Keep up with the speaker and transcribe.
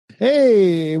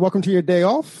Hey, welcome to your day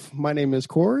off. My name is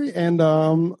Corey, and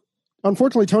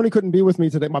unfortunately, Tony couldn't be with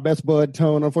me today. My best bud,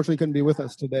 Tone, unfortunately couldn't be with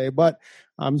us today, but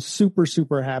I'm super,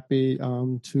 super happy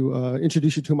to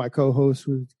introduce you to my co-host,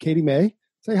 who's Katie May.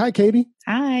 Say hi, Katie.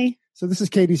 Hi. So this is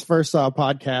Katie's first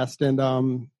podcast,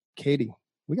 and Katie,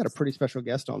 we got a pretty special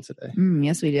guest on today.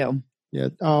 Yes, we do. Yeah.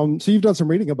 So you've done some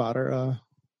reading about her.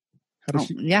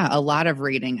 Yeah, a lot of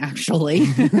reading, actually.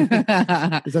 Is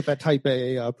that type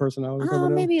A personality?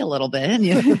 Maybe a little bit.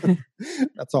 Yeah.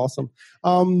 That's awesome.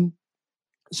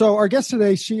 So our guest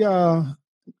today,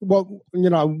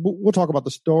 we'll talk about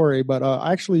the story, but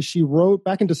actually she wrote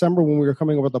back in December when we were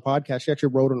coming up with the podcast, she actually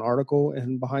wrote an article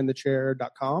in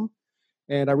behindthechair.com,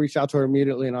 and I reached out to her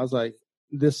immediately and I was like,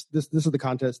 this is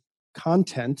the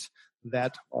content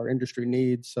that our industry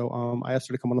needs. So I asked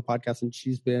her to come on the podcast, and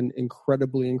she's been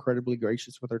incredibly, incredibly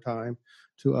gracious with her time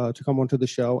to come onto the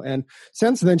show. And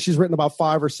since then, she's written about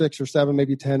 5 or 6 or 7,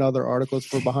 maybe 10 other articles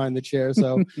for Behind the Chair.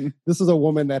 So this is a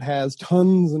woman that has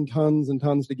tons and tons and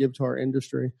tons to give to our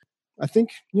industry. I think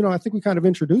we kind of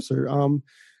introduce her.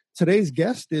 Today's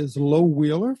guest is Lo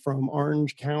Wheeler from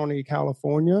Orange County,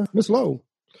 California. Miss Lo.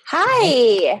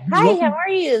 Hi. Hi, how are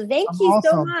you? Thank you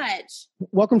so much.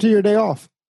 Welcome to your day off.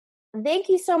 Thank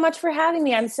you so much for having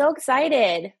me. I'm so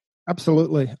excited.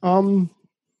 Absolutely.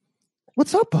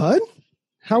 What's up, bud?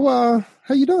 How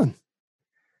you doing?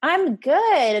 I'm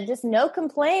good. Just no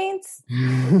complaints.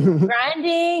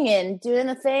 Grinding and doing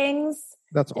the things.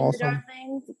 That's awesome.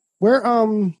 Where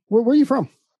are you from?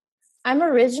 I'm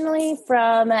originally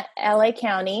from LA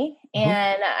County,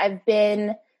 and I've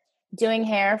been doing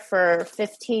hair for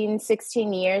 15,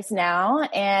 16 years now,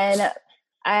 and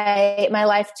my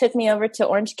life took me over to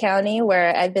Orange County,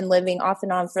 where I've been living off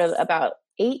and on for about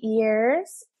 8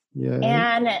 years. Yeah.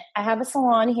 And I have a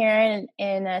salon here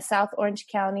in South Orange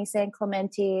County, San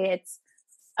Clemente. It's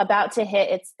about to hit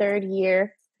its 3rd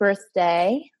year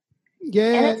birthday.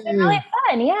 Yeah. And it's been really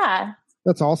fun. Yeah.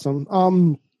 That's awesome.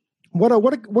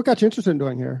 What got you interested in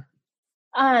doing hair?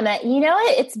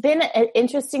 It's been an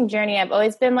interesting journey. I've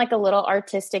always been like a little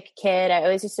artistic kid. I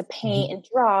always used to paint and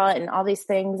draw and all these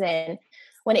things. And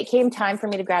when it came time for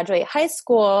me to graduate high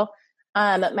school,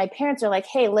 my parents are like,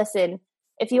 hey, listen,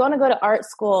 if you want to go to art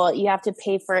school, you have to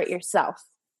pay for it yourself.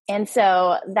 And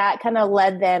so that kind of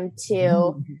led them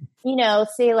to,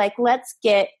 say like, let's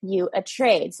get you a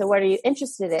trade. So what are you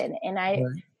interested in? And I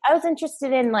was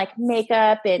interested in like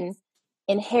makeup and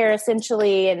in hair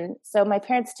essentially. And so my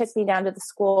parents took me down to the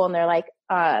school, and they're like,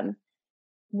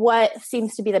 what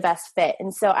seems to be the best fit?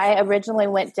 And so I originally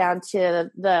went down to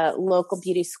the local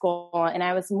beauty school, and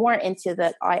I was more into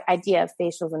the idea of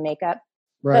facials and makeup.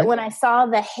 Right. But when I saw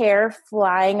the hair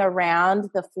flying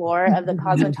around the floor of the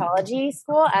cosmetology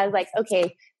school, I was like,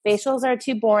 okay, facials are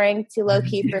too boring, too low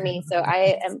key for me. So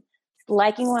I am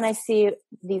liking when I see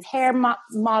these hair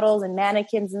models and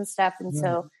mannequins and stuff. And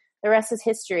so the rest is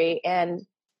history. And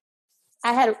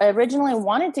I had originally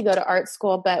wanted to go to art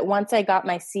school, but once I got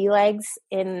my sea legs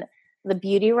in the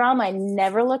beauty realm, I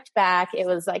never looked back. It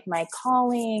was like my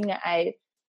calling. I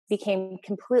became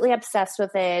completely obsessed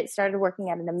with it, started working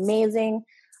at an amazing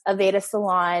Aveda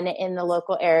salon in the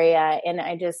local area. And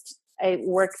I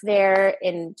worked there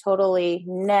and totally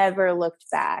never looked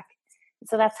back.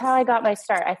 So that's how I got my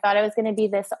start. I thought I was going to be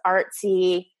this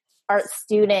artsy art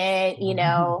student,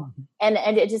 and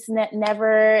it just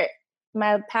never,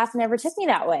 my path never took me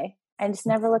that way. I just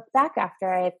never looked back after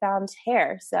I found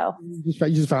hair. So you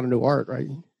just found a new art, right?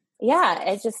 Yeah,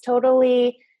 it just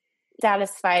totally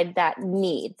satisfied that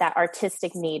need, that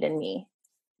artistic need in me.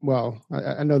 Well,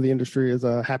 I know the industry is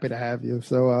happy to have you.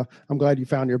 So I'm glad you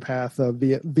found your path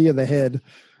via the head.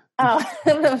 Oh,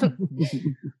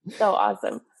 so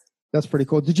awesome. That's pretty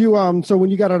cool. Did you so when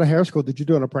you got out of hair school, did you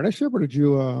do an apprenticeship, or did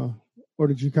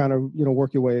you kind of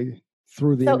work your way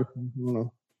through the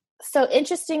industry? So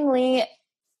interestingly,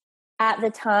 at the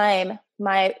time,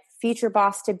 my future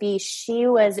boss to be, she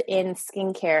was in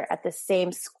skincare at the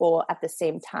same school at the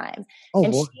same time.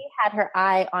 And she had her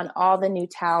eye on all the new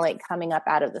talent coming up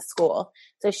out of the school.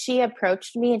 So she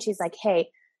approached me and she's like, hey,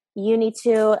 you need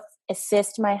to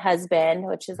assist my husband,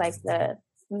 which is like the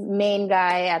main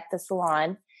guy at the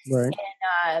salon. Right.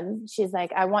 And she's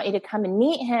like, I want you to come and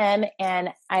meet him. And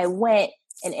I went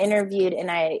and interviewed, and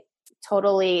I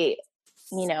totally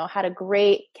had a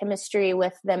great chemistry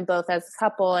with them both as a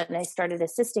couple. And I started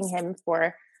assisting him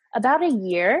for about a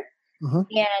year.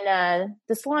 And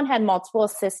the salon had multiple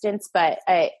assistants, but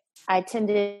I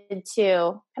tended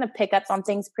to kind of pick up on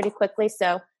things pretty quickly.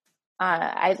 So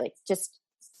I just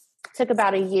took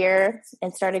about a year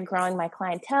and started growing my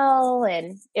clientele,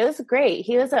 and it was great.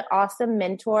 He was an awesome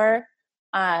mentor.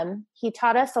 He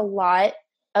taught us a lot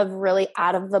of really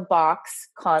out of the box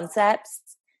concepts.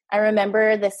 I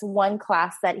remember this one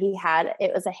class that he had.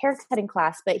 It was a haircutting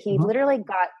class, but he literally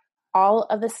got all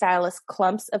of the stylists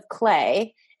clumps of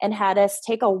clay and had us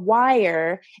take a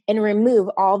wire and remove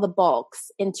all the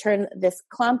bulks and turn this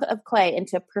clump of clay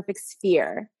into a perfect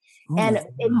sphere. And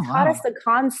it taught us the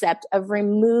concept of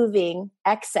removing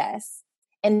excess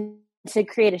and to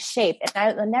create a shape.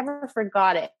 And I never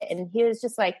forgot it. And he was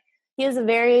just like, he was a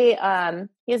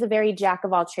very jack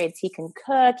of all trades. He can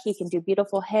cook, he can do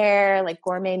beautiful hair, like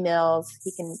gourmet meals.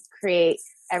 He can create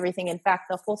everything. In fact,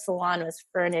 the whole salon was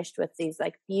furnished with these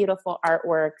like beautiful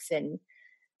artworks. And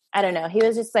I don't know, he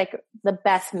was just like the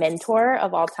best mentor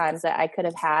of all times that I could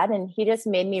have had. And he just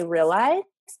made me realize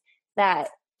that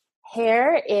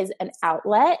hair is an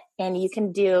outlet and you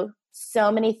can do so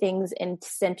many things and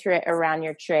center it around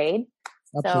your trade.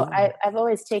 Absolutely. So I've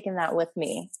always taken that with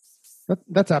me.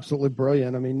 That's absolutely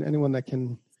brilliant. I mean, anyone that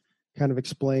can kind of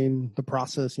explain the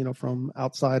process, from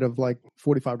outside of like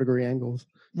 45-degree angles.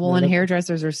 Well, and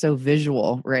hairdressers are so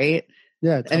visual, right?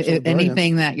 Yeah.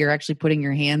 Anything that you're actually putting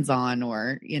your hands on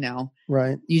or,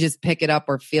 right. You just pick it up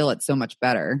or feel it so much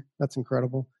better. That's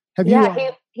incredible.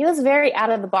 He was very out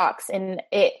of the box, and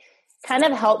it kind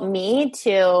of helped me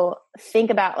to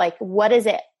think about like, what is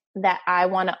it that I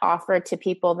want to offer to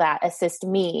people that assist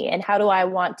me, and how do I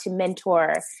want to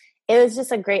mentor? It was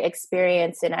just a great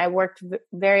experience, and I worked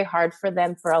very hard for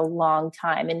them for a long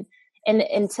time. And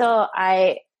until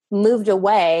I moved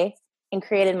away and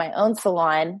created my own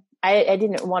salon, I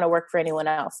didn't want to work for anyone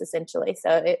else, essentially.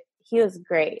 So he was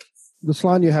great. The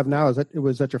salon you have now,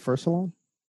 was that your first salon?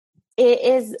 It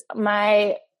is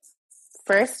my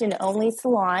first and only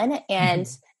salon. And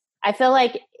I feel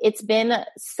like it's been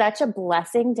such a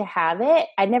blessing to have it.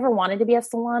 I never wanted to be a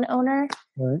salon owner.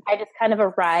 Right. I just kind of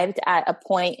arrived at a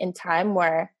point in time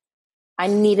where I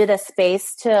needed a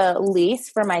space to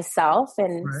lease for myself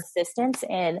and assistants.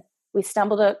 And we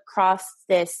stumbled across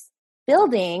this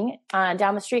building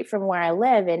down the street from where I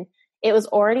live. And it was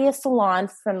already a salon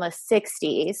from the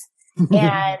 60s.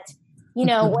 And,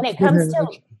 when it comes to...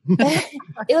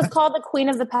 it was called the Queen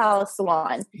of the Palace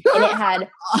Salon, and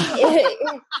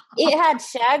it had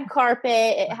shag carpet.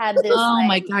 It had this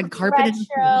my God, carpet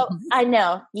retro. I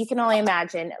know, you can only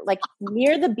imagine, like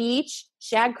near the beach,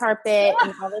 shag carpet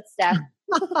and all this stuff.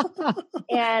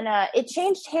 And it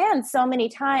changed hands so many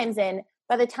times, and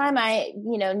by the time I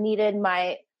needed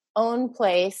my own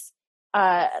place,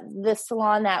 the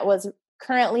salon that was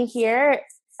currently here,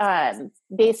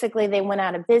 basically they went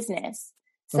out of business.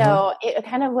 So it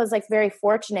kind of was like very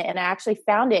fortunate. And I actually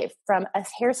found it from a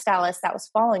hairstylist that was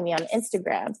following me on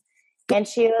Instagram. And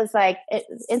she was like,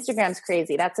 Instagram's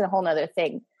crazy. That's a whole nother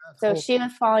thing. So she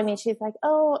was following me. She's like,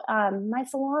 my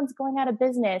salon's going out of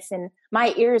business. And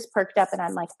my ears perked up and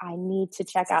I'm like, I need to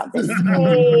check out this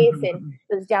place. And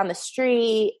it was down the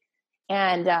street.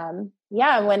 And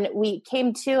when we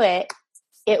came to it,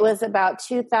 it was about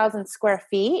 2,000 square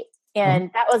feet.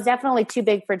 And that was definitely too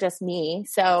big for just me.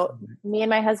 So me and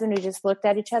my husband, we just looked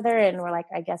at each other and we're like,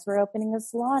 I guess we're opening a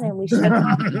salon. And we shook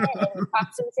hands and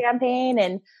popped some champagne.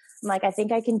 And I'm like, I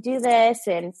think I can do this.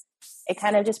 And it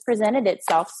kind of just presented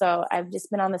itself. So I've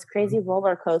just been on this crazy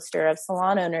roller coaster of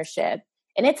salon ownership.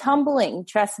 And it's humbling,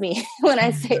 trust me, when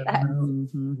I say that.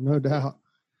 No doubt.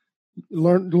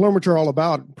 Learn what you're all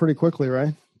about pretty quickly,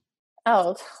 right?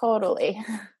 Oh, totally.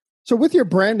 So with your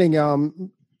branding,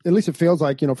 at least it feels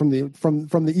like, from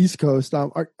the East Coast.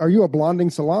 Are you a blonding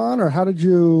salon, or how did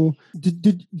you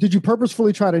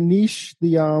purposefully try to niche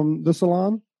the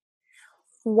salon?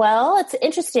 Well, it's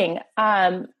interesting.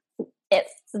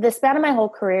 The span of my whole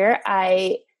career,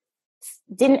 I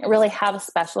didn't really have a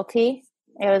specialty.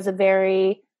 I was a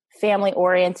very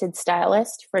family-oriented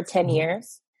stylist for 10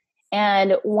 years.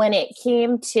 And when it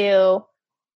came to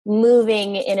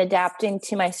moving and adapting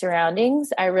to my surroundings,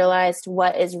 I realized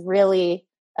what is really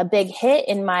a big hit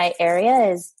in my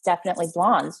area is definitely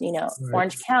blondes.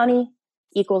 Orange County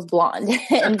equals blonde.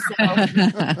 And so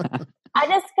I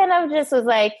just kind of was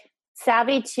like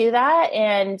savvy to that,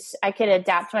 and I could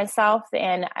adapt myself.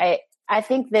 And I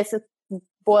think this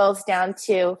boils down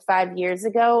to 5 years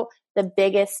ago, the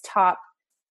biggest top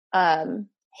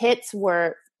hits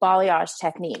were balayage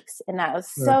techniques. And that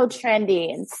was so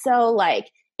trendy and so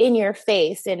like in your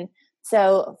face. And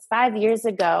so 5 years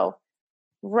ago,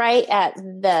 right at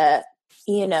the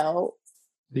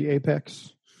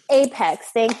apex,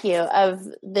 thank you, of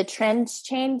the trends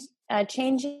changing.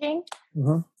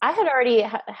 I had already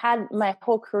had my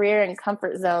whole career in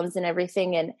comfort zones and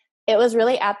everything. And it was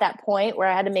really at that point where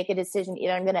I had to make a decision.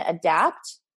 Either I'm going to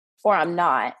adapt or I'm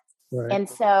not. Right. And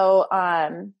so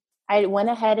I went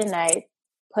ahead and I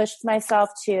pushed myself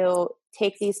to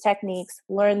take these techniques,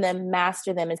 learn them,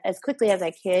 master them as quickly as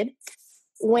I could.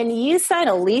 When you sign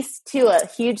a lease to a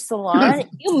huge salon,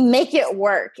 you make it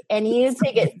work and you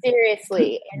take it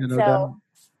seriously. And so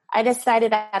I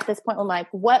decided at this point, I'm like,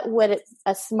 what would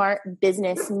a smart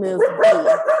business move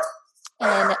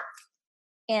be?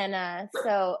 And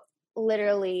so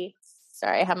literally,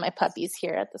 sorry, I have my puppies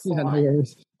here at the salon.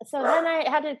 So then I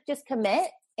had to just commit,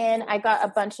 and I got a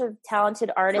bunch of talented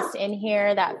artists in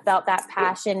here that felt that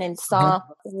passion and saw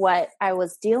what I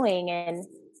was doing and,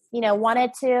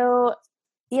 wanted to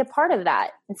be a part of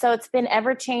that. And so it's been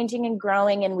ever changing and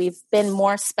growing, and we've been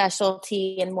more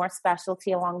specialty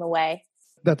along the way.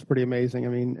 That's pretty amazing. I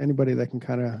mean, anybody that can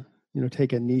kind of,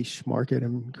 take a niche market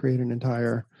and create an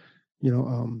entire,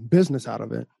 business out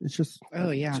of it. It's just,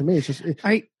 to me, it's just, go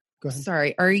ahead.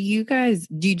 Sorry. Are you guys,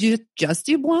 do you just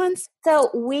do blondes? So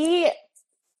we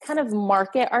kind of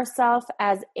market ourselves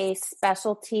as a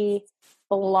specialty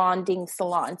blonding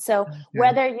salon. So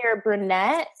whether you're a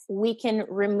brunette, we can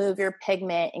remove your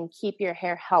pigment and keep your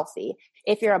hair healthy.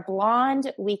 If you're a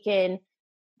blonde, we can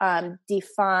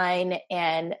define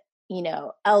and,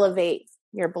 elevate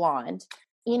your blonde.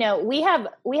 We have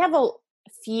a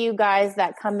few guys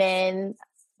that come in,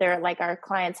 they're like our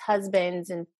clients' husbands,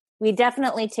 and we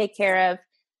definitely take care of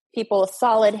people with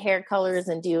solid hair colors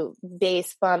and do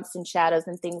base bumps and shadows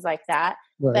and things like that.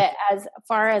 Right. But as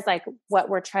far as like what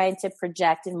we're trying to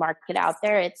project and market out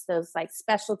there, it's those like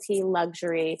specialty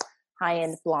luxury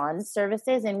high-end blonde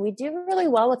services. And we do really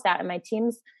well with that. And my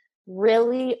team's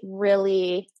really,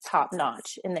 really top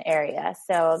notch in the area.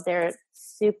 So they're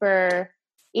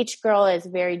each girl is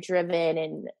very driven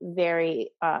and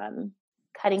very,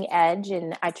 cutting edge,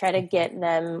 and I try to get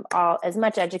them all as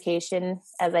much education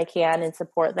as I can and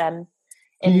support them.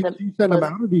 Do you send them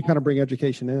out, or do you kind of bring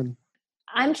education in?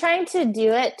 I'm trying to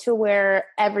do it to where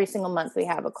every single month we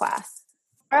have a class.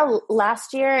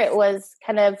 Last year it was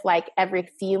kind of like every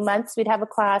few months we'd have a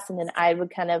class, and then I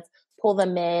would kind of pull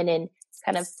them in and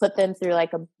kind of put them through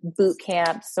like a boot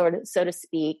camp, so to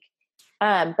speak.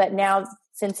 But now,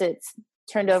 since it's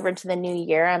turned over into the new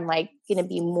year, I'm like going to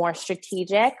be more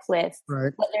strategic with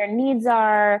what their needs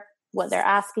are, what they're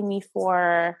asking me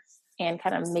for, and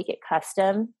kind of make it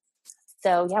custom.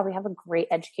 So yeah, we have a great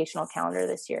educational calendar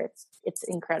this year. It's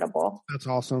incredible. That's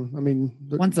awesome. I mean,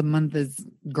 once a month is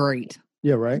great.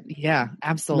 Yeah, right. Yeah,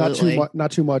 absolutely. Not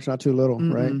too much, not too little,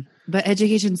 right? But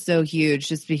education's so huge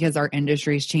just because our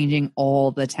industry is changing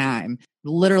all the time.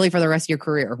 Literally for the rest of your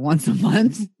career, once a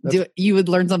month, you would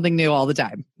learn something new all the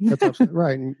time. That's absolutely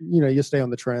right. And, you stay on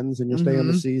the trends, and you stay on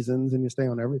the seasons, and you stay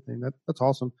on everything. That's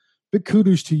awesome. Big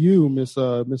kudos to you, Miss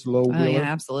Lowe. Oh, yeah,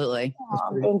 absolutely.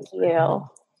 Thank you.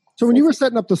 So when you were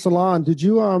setting up the salon, did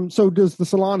you so does the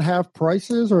salon have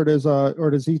prices, or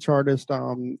does each artist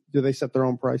do they set their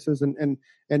own prices? And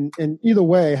either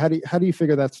way, how do you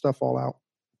figure that stuff all out?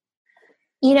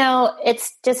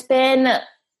 It's just been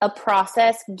a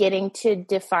process getting to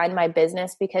define my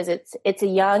business, because it's a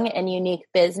young and unique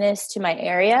business to my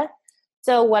area.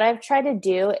 So what I've tried to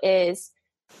do is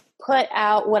put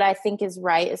out what I think is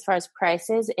right as far as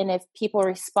prices. And if people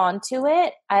respond to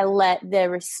it, I let the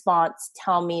response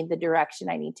tell me the direction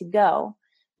I need to go.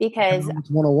 Because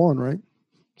it's 101, right?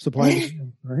 Supply and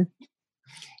demand, right?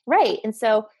 Right. And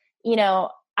so,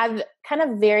 I've kind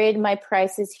of varied my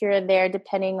prices here and there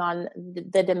depending on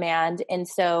the demand. And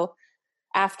so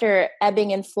after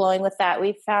ebbing and flowing with that,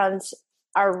 we found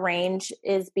our range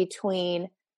is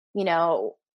between,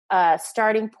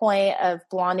 starting point of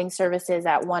blonding services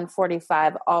at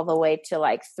 $145 all the way to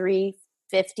like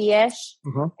 $350-ish.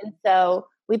 And so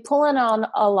we pull in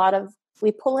a lot of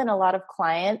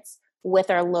clients with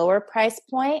our lower price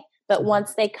point, but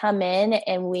once they come in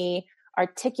and we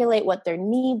articulate what their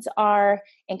needs are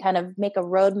and kind of make a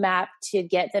roadmap to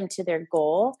get them to their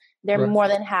goal, they're more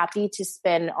than happy to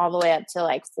spend all the way up to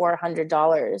like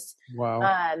 $400.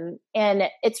 Wow. And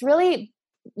it's really,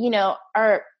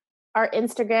 our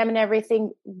Instagram and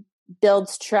everything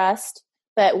builds trust.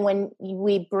 But when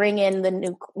we bring in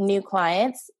the new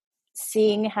clients,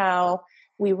 seeing how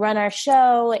we run our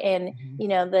show and,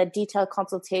 the detailed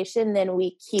consultation, then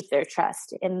we keep their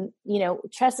trust. And,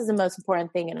 trust is the most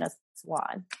important thing in a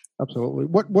salon. Absolutely.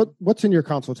 What's in your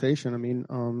consultation? I mean,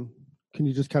 can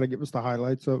you just kind of give us the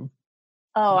highlights of?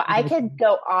 Oh, I could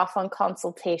go off on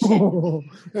consultation.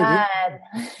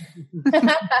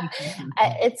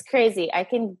 It's crazy. I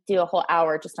can do a whole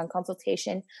hour just on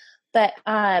consultation. But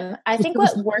I think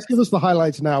what works. Give us the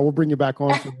highlights now. We'll bring you back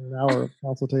on for an hour of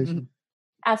consultation.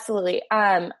 Absolutely.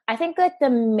 I think like the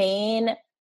main,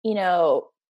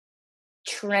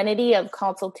 trinity of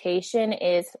consultation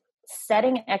is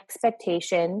setting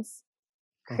expectations,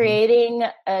 creating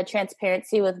a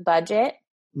transparency with budget,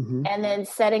 and then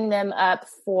setting them up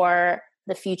for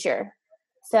the future.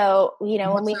 So, you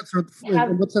know, in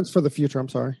what sense for the future? I'm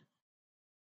sorry.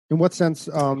 In what sense?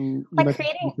 Like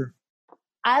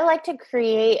I like to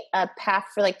create a path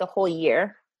for like the whole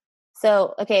year.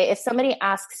 So, okay, if somebody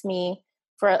asks me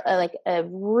for a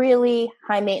really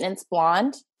high maintenance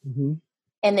blonde,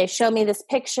 and they show me this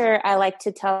picture, I like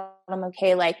to tell them,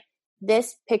 okay, like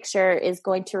this picture is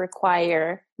going to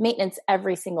require maintenance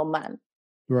every single month.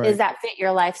 Right. Does that fit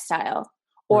your lifestyle?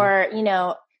 Or, you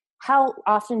know, how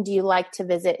often do you like to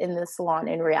visit in the salon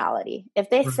in reality? If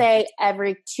they say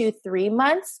every 2-3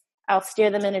 months, I'll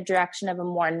steer them in a direction of a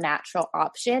more natural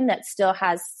option that still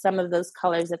has some of those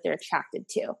colors that they're attracted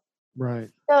to. Right.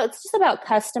 So it's just about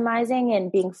customizing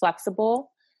and being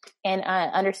flexible and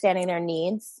understanding their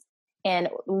needs and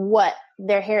what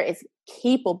their hair is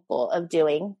capable of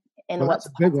doing and what's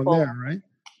a big one there, right?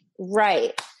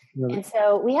 Right. Really? And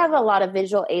so we have a lot of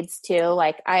visual aids too.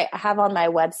 Like I have on my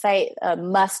website a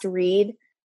must read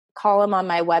column on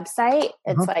my website.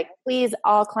 It's like, please,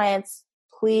 all clients,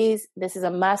 please, this is a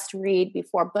must read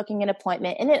before booking an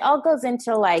appointment. And it all goes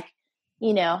into like,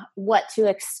 you know, what to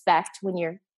expect when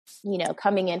you're, you know,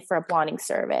 coming in for a blonding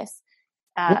service.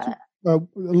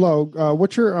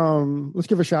 What's your, let's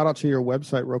give a shout out to your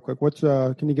website real quick.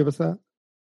 Can you give us that?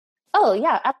 Oh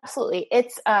yeah, absolutely.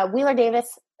 It's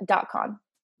wheelerdavis.com.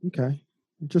 Okay.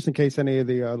 Just in case any of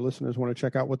the listeners want to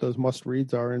check out what those must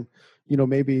reads are and, you know,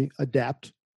 maybe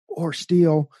adapt or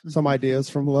steal some ideas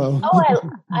from Lo.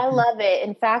 Oh, I love it.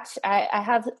 In fact, I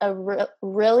have a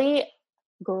really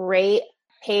great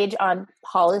page on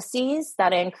policies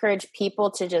that I encourage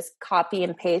people to just copy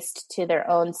and paste to their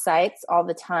own sites all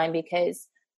the time, because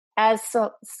as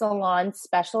salon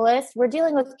specialists, we're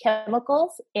dealing with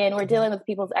chemicals and we're dealing with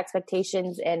people's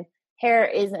expectations, and hair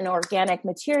is an organic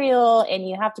material and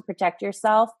you have to protect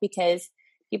yourself because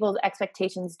people's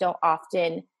expectations don't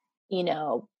often, you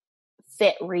know,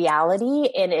 fit reality.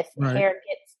 And if hair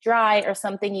gets dry or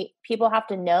something, people have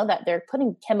to know that they're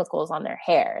putting chemicals on their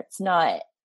hair. It's not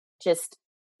just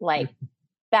like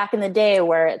back in the day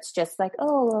where it's just like,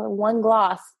 oh, one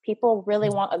gloss. People really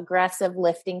want aggressive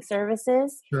lifting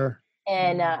services. Sure.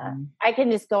 And I can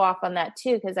just go off on that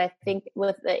too, because I think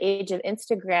with the age of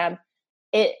Instagram,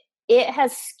 it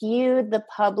has skewed the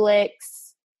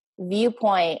public's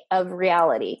viewpoint of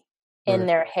reality in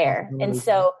their hair. And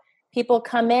so people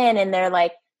come in and they're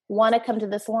like, want to come to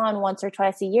the salon once or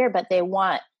twice a year, but they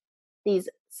want these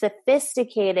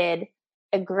sophisticated,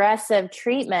 aggressive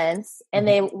treatments, and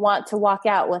they want to walk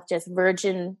out with just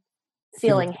virgin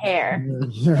feeling hair.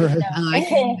 I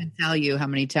can't even tell you how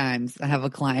many times I have a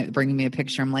client bringing me a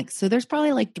picture. I'm like, so there's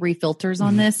probably like 3 filters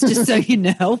on this, just so you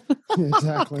know.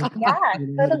 Exactly. Yeah,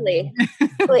 totally.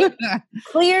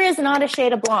 Clear is not a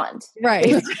shade of blonde.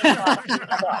 Right.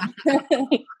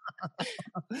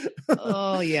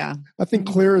 Oh yeah. I think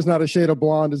Clear is not a shade of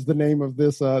blonde is the name of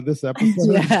this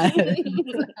episode. Yeah.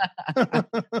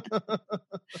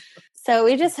 So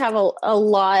we just have a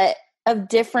lot of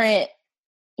different,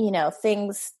 you know,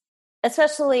 things,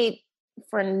 especially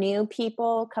for new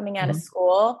people coming out of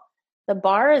school. The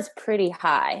bar is pretty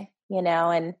high, you know,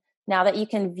 and now that you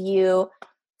can view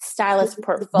stylist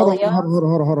portfolio.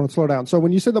 Hold on, slow down. So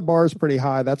when you say the bar is pretty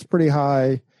high, that's pretty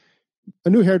high. A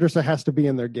new hairdresser has to be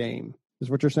in their game, is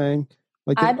what you're saying?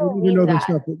 Like, I believe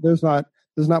that.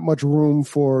 There's not much room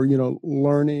for, you know,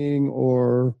 learning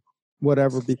or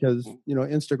whatever, because, you know,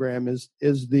 Instagram is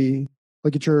the,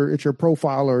 like, it's your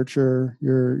profile or it's your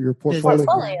portfolio.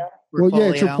 Well, yeah,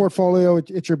 it's your portfolio.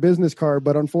 It's your business card.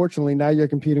 But unfortunately, now you're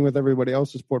competing with everybody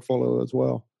else's portfolio as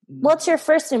well. Well, it's your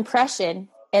first impression,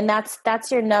 and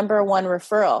that's your number one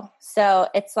referral. So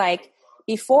it's like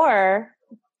before,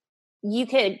 you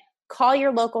could call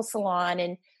your local salon,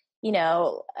 and you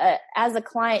know, as a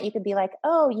client, you could be like,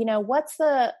 oh, you know, what's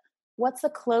the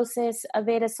closest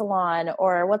Aveda salon,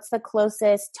 or what's the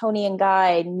closest Toni and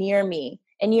Guy near me?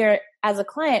 And you're, as a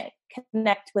client,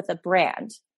 connect with a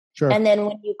brand. Sure. And then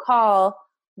when you call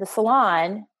the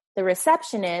salon, the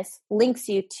receptionist links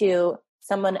you to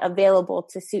someone available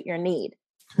to suit your need.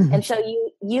 And so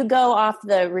you go off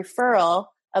the referral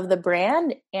of the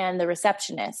brand and the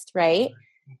receptionist, right?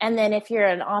 And then if you're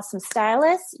an awesome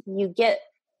stylist, you get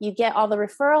all the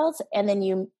referrals, and then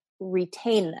you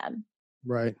retain them.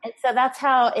 Right. And so that's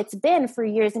how it's been for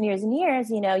years and years and years.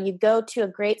 You know, you go to a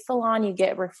great salon, you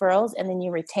get referrals, and then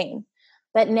you retain.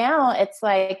 But now it's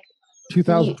like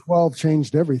 2012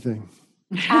 changed everything.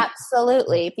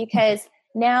 Absolutely, because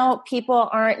now people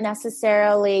aren't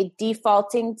necessarily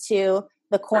defaulting to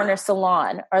the corner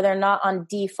salon, or they're not on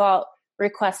default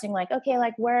requesting like, okay,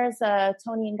 like where's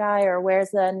Tony and Guy, or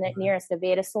where's the nearest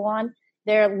Aveda salon?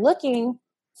 They're looking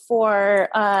for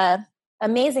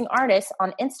amazing artists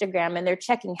on Instagram, and they're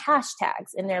checking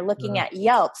hashtags, and they're looking at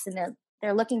Yelps, and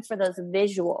they're looking for those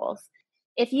visuals.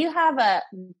 If you have a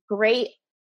great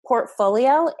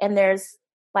portfolio and there's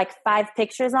like 5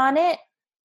 pictures on it,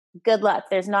 good luck.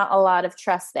 There's not a lot of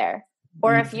trust there.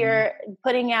 Or if you're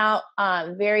putting out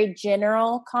very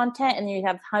general content and you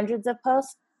have hundreds of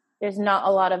posts, there's not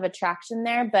a lot of attraction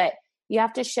there. But you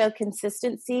have to show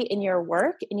consistency in your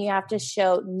work, and you have to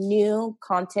show new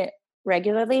content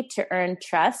regularly to earn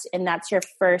trust. And that's your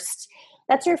first,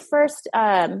 what's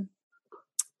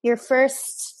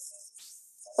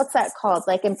that called?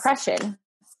 Like impression.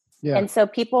 Yeah. And so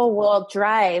people will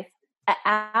drive an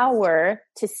hour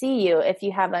to see you if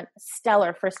you have a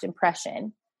stellar first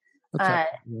impression. So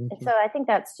I think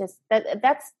that's just,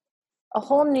 that's a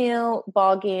whole new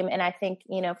ball game. And I think,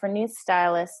 for new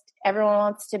stylists, everyone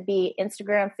wants to be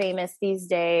Instagram famous these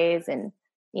days and,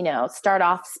 start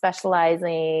off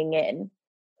specializing. And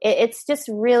it's just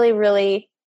really, really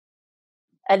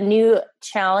a new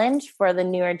challenge for the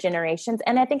newer generations.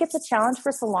 And I think it's a challenge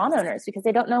for salon owners because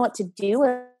they don't know what to do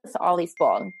with all these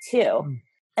people too.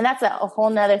 And that's a whole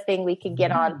nother thing we could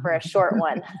get on for a short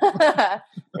one.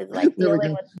 Is like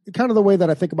dealing with kind of the way that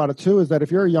I think about it too is that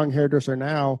if you're a young hairdresser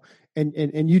now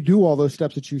and you do all those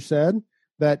steps that you said,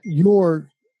 that your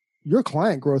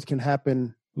client growth can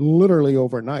happen literally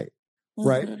overnight.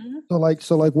 Right.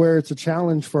 So like where it's a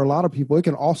challenge for a lot of people, it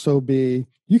can also be,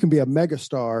 you can be a mega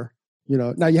star,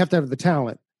 now you have to have the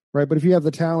talent, right? But if you have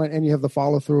the talent and you have the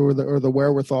follow through or the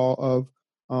wherewithal of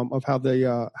how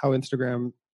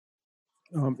Instagram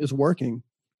is working.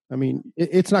 I mean,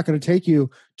 it's not going to take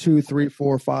you 2, 3,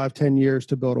 4, 5, 10 years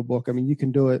to build a book. I mean, you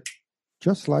can do it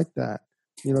just like that,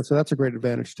 so that's a great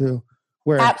advantage too.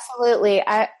 Absolutely.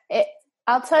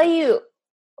 I'll tell you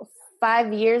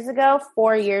 4 years ago,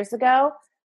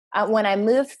 when I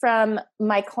moved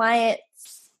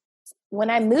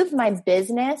my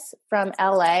business from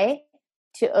LA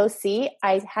to OC,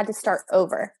 I had to start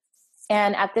over.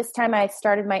 And at this time I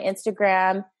started my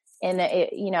Instagram, and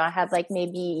I had like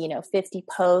maybe 50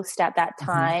 posts at that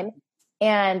time,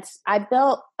 and I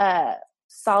built a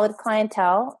solid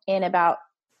clientele in about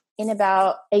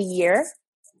a year.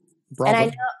 Bravo. And I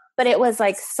know, but it was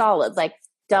like solid, like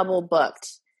double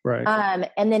booked. Right.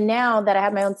 And then now that I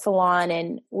have my own salon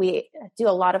and we do a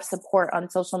lot of support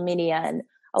on social media and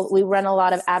we run a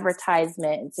lot of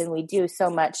advertisements and we do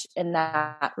so much in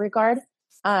that regard.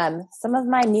 Some of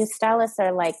my new stylists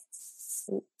are like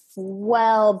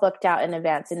well booked out in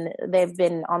advance, and they've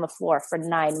been on the floor for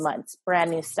 9 months,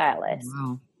 brand new stylists.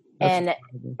 Wow. And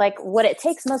like what it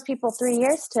takes most people 3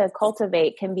 years to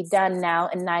cultivate can be done now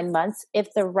in 9 months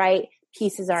if the right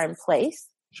pieces are in place.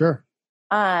 Sure.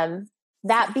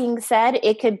 That being said,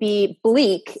 it could be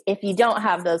bleak if you don't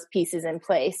have those pieces in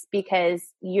place because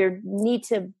you need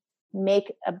to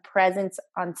make a presence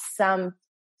on some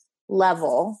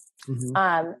level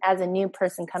as a new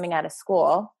person coming out of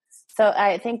school. So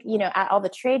I think, at all the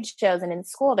trade shows and in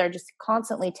school, they're just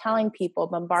constantly telling people,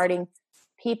 bombarding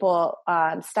people,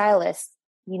 stylists,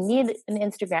 you need an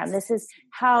Instagram. This is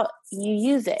how you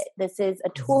use it. This is a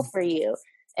tool for you.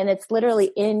 And it's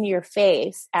literally in your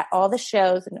face at all the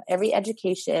shows and every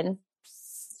education.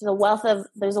 There's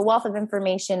a wealth of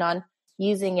information on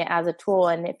using it as a tool.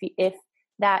 And if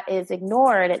that is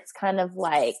ignored, it's kind of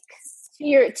like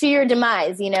to your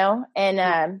demise,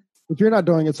 and, if you're not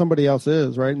doing it, somebody else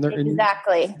is, right? And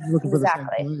exactly. Looking for the same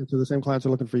clients, or the same clients are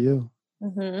looking for you.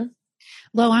 Mm-hmm.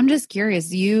 Lo, I'm just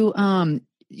curious. You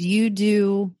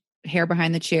do hair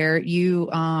behind the chair.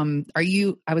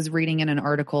 I was reading in an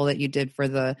article that you did for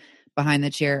the Behind the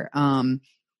Chair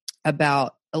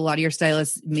about a lot of your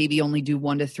stylists maybe only do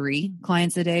 1 to 3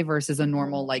 clients a day versus a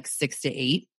normal like 6 to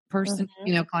 8 person,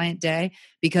 client day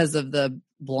because of the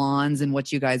blondes and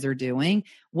what you guys are doing.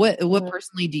 What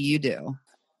personally do you do?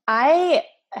 I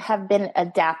have been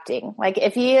adapting. Like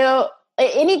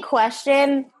any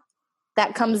question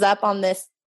that comes up on this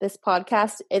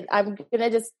podcast, I'm going to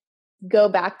just go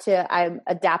back to I'm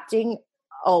adapting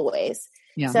always.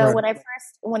 Yeah, so right.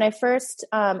 when I first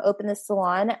opened the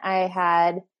salon, I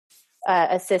had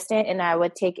assistant and I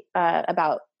would take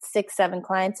about 6-7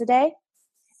 clients a day.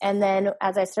 And then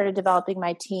as I started developing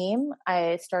my team,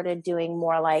 I started doing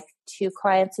more like 2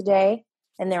 clients a day.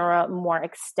 And they were more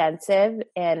extensive,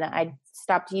 and I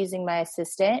stopped using my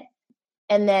assistant.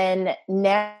 And then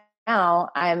now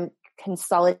I'm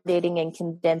consolidating and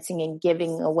condensing and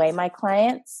giving away my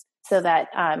clients so that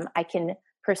I can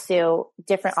pursue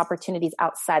different opportunities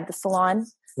outside the salon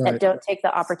that don't take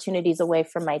the opportunities away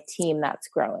from my team that's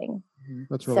growing.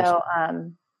 That's really so.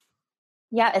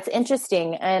 Yeah, it's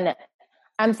interesting, and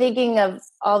I'm thinking of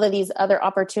all of these other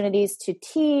opportunities to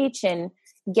teach and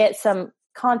get some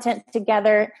content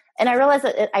together. And I realize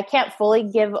that I can't fully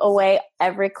give away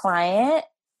every client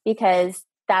because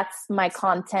that's my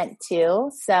content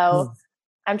too. So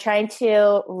I'm trying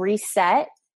to reset,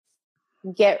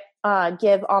 give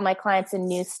all my clients a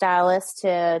new stylist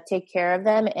to take care of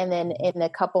them. And then in a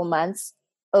couple months,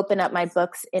 open up my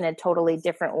books in a totally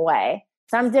different way.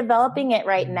 So I'm developing it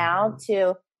right now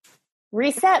to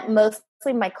reset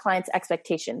mostly my clients'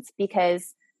 expectations,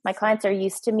 because my clients are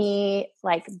used to me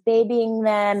like babying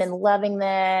them and loving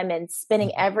them and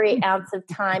spending every ounce of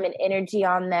time and energy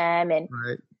on them. And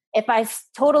if I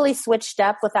totally switched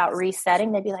up without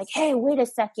resetting, they'd be like, hey, wait a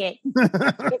second,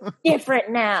 it's different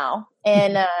now.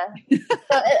 And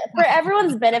so for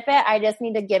everyone's benefit, I just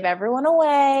need to give everyone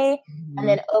away and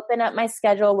then open up my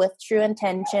schedule with true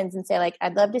intentions and say, like,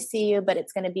 I'd love to see you, but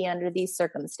it's going to be under these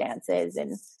circumstances,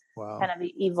 and kind of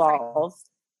evolve.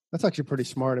 That's actually pretty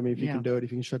smart. I mean, if you can do it,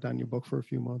 if you can shut down your book for a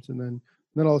few months and then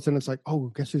all of a sudden it's like, oh,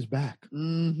 guess who's back?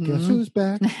 Guess who's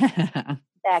back?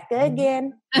 Back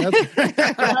again. Mo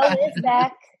is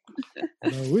back.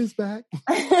 Mo is back.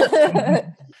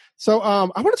 So I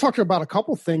want to talk to you about a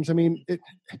couple things. I mean,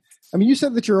 you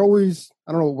said that you're always,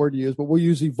 I don't know what word you use, but we'll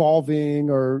use evolving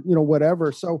or,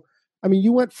 whatever. So, I mean,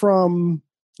 you went from,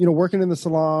 working in the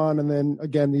salon and then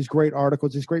again, these great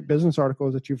articles, these great business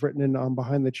articles that you've written in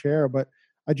Behind the Chair. But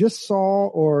I just saw,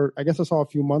 or I guess I saw a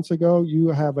few months ago, you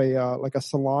have a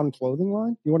salon clothing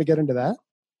line. You want to get into that?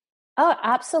 Oh,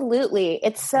 absolutely.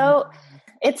 It's so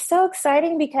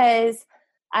exciting because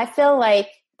I feel like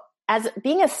as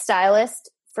being a stylist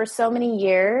for so many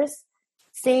years,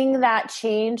 seeing that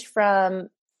change from,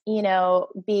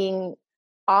 being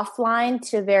offline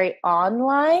to very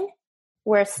online,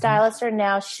 where stylists are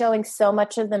now showing so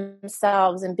much of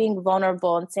themselves and being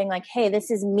vulnerable and saying like, hey,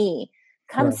 this is me.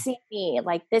 Come see me.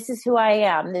 Like, this is who I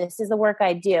am. This is the work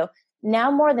I do. Now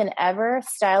more than ever,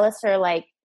 stylists are like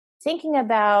thinking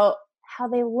about how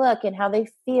they look and how they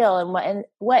feel and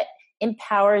what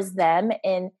empowers them.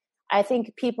 And I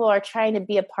think people are trying to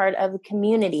be a part of a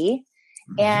community.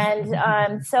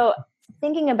 And so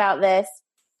thinking about this,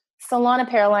 salon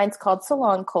apparel line's called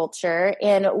Salon Culture,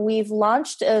 and we've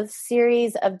launched a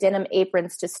series of denim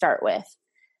aprons to start with.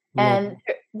 And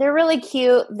they're really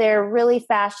cute. They're really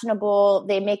fashionable.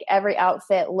 They make every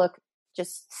outfit look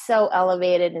just so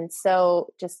elevated and so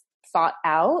just thought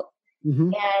out.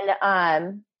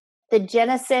 And the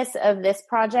genesis of this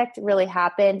project really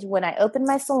happened when I opened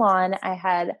my salon. I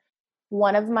had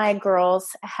one of my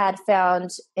girls had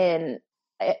found in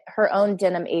her own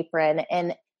denim apron,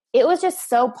 and it was just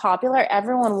so popular.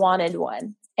 Everyone wanted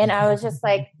one. And I was just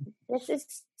like, this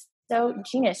is so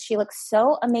genius. She looks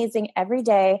so amazing every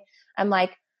day. I'm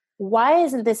like, why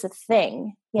isn't this a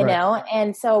thing? You know?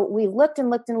 And so we looked and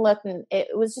looked and looked, and it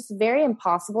was just very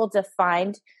impossible to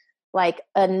find like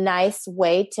a nice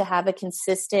way to have a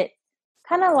consistent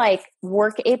kind of like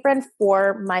work apron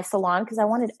for my salon, because I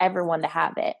wanted everyone to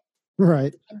have it.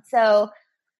 Right. And so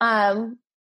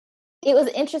it was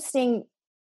interesting,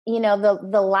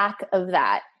 the lack of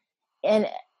that. And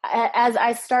as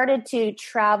I started to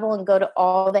travel and go to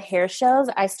all the hair shows,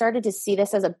 I started to see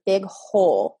this as a big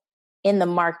hole in the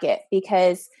market,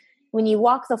 because when you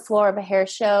walk the floor of a hair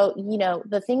show,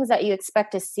 the things that you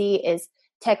expect to see is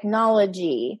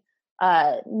technology,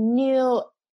 new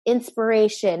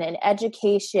inspiration and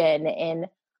education and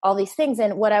all these things.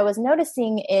 And what I was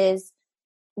noticing is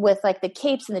with like the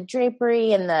capes and the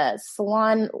drapery and the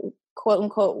salon, quote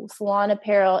unquote, salon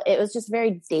apparel, it was just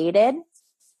very dated,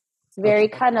 very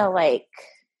kind of like,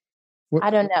 I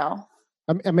don't know.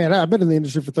 I mean, I've been in the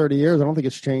industry for 30 years. I don't think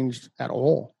it's changed at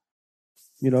all.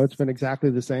 It's been exactly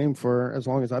the same for as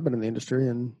long as I've been in the industry.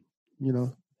 And,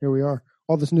 here we are.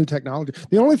 All this new technology.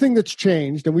 The only thing that's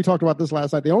changed, and we talked about this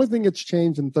last night, the only thing that's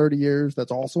changed in 30 years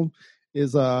that's awesome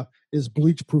is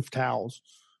bleach-proof towels.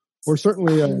 Or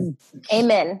certainly...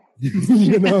 Amen.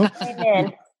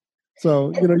 Amen.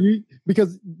 So,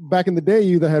 because back in the day,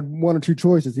 you either had one or two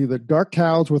choices, either dark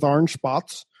towels with orange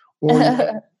spots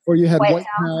or you had white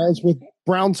towels with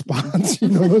brown spots.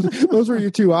 Those were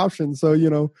your two options. So,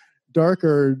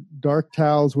 dark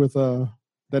towels with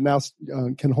that now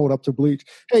can hold up to bleach.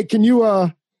 Hey, can you?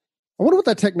 I wonder what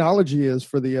that technology is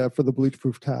for the bleach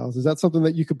proof towels. Is that something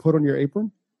that you could put on your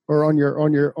apron or on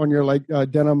your like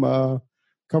denim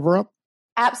cover up?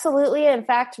 Absolutely. In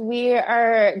fact, we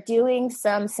are doing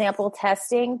some sample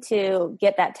testing to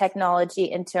get that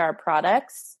technology into our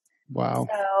products. Wow.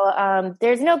 So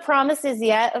there's no promises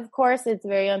yet. Of course, it's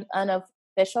very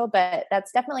unofficial, but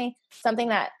that's definitely something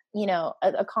that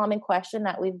a common question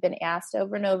that we've been asked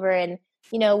over and over. And,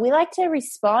 we like to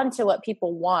respond to what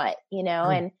people want,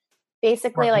 and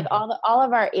basically like all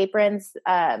of our aprons,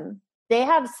 they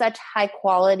have such high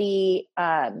quality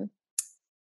cotton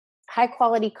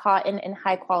and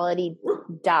high quality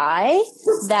dye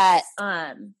that,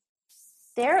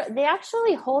 they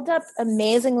actually hold up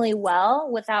amazingly well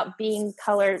without being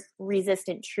color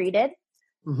resistant treated.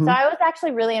 Mm-hmm. So I was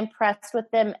actually really impressed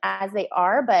with them as they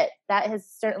are, but that has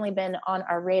certainly been on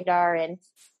our radar. And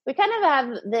we kind of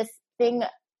have this thing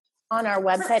on our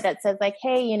website that says like,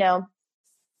 hey,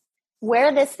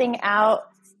 wear this thing out,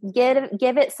 give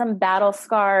it some battle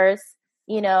scars,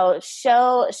 show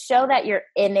that you're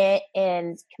in it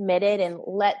and committed, and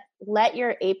let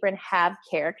your apron have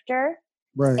character.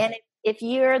 Right. And if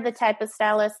you're the type of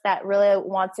stylist that really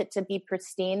wants it to be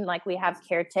pristine, like we have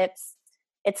care tips.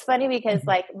 It's funny because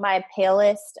like my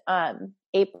palest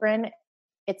apron,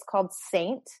 it's called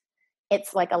Saint.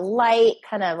 It's like a light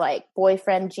kind of like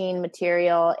boyfriend jean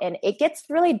material, and it gets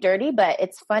really dirty, but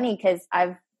it's funny because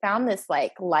I've found this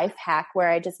like life hack where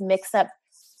I just mix up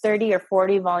 30 or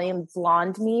 40 volume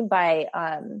Blonde Me by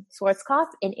Schwarzkopf,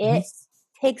 and it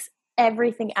takes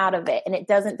everything out of it and it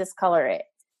doesn't discolor it.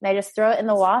 And I just throw it in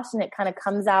the wash and it kind of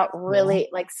comes out really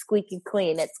like squeaky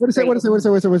clean. It's what is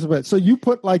it? So you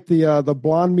put like the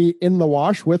Blonde Me in the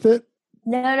wash with it?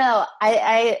 No.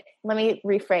 I let me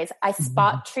rephrase. I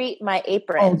spot treat my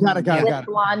apron with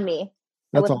Blonde Me.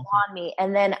 That's awesome. Blonde Me.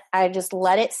 And then I just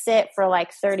let it sit for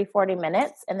like 30, 40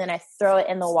 minutes. And then I throw it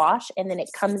in the wash and then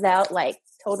it comes out like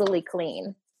totally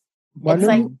clean.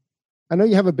 Well, I know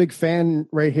you have a big fan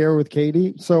right here with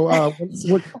Katie. So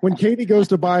when Katie goes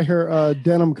to buy her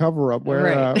denim cover up,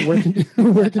 where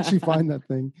can she find that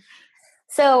thing?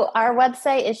 So our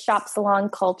website is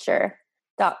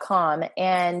shopsalonculture.com,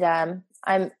 and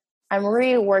I'm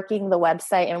reworking the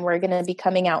website, and we're going to be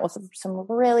coming out with some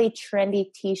really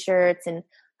trendy t-shirts and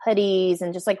hoodies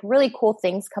and just like really cool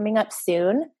things coming up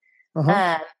soon.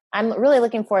 I'm really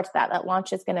looking forward to that. That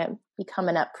launch is going to be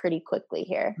coming up pretty quickly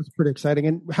here. That's pretty exciting.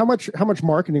 And how much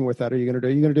marketing with that are you going to do?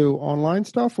 Are you going to do online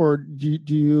stuff, or do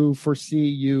you foresee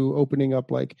you opening up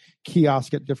like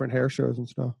kiosk at different hair shows and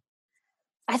stuff?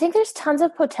 I think there's tons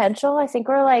of potential. I think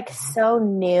we're like so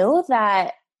new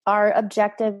that our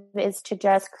objective is to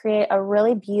just create a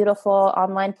really beautiful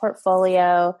online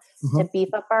portfolio to beef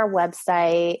up our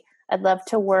website. I'd love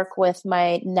to work with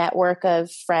my network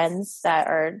of friends that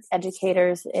are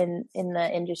educators in the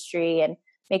industry and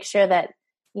make sure that,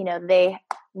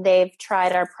 they've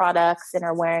tried our products and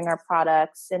are wearing our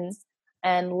products and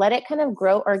let it kind of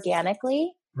grow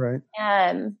organically. Right.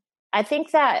 I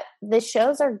think that the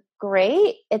shows are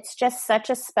great. It's just such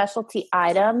a specialty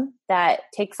item that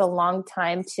takes a long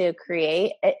time to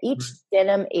create. Each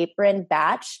denim apron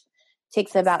batch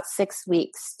takes about 6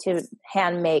 weeks to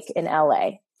hand make in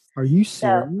LA. Are you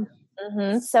serious?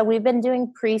 So we've been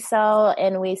doing pre-sale,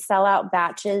 and we sell out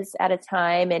batches at a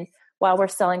time. And while we're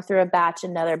selling through a batch,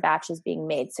 another batch is being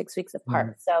made 6 weeks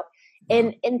apart. So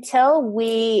until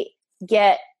we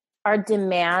get our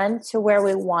demand to where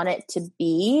we want it to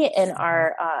be, and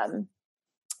our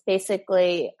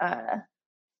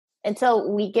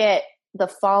until we get the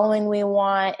following we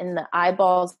want and the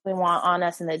eyeballs we want on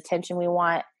us and the attention we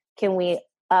want, can we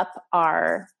up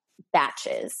our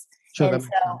batches? Sure, and so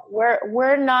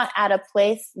we're not at a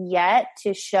place yet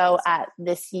to show at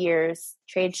this year's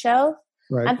trade show.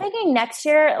 Right. I'm thinking next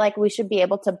year, like we should be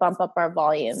able to bump up our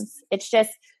volumes. It's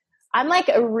just, I'm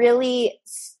a really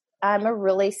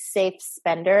safe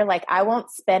spender. Like I won't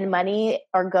spend money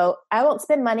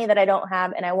that I don't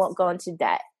have, and I won't go into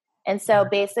debt. And so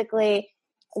basically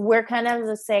we're kind of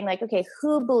just saying like, okay,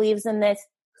 who believes in this?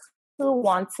 Who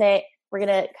wants it? We're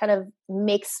going to kind of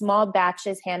make small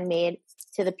batches handmade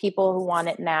to the people who want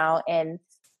it now. And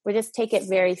we just take it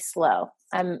very slow.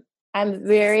 I'm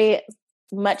very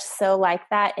much so like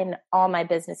that in all my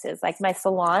businesses. Like my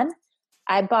salon,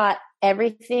 I bought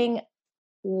everything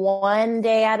one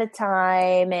day at a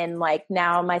time. And like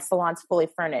now my salon's fully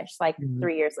furnished, like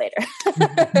 3 years later.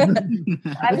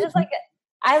 I'm just like,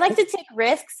 I like to take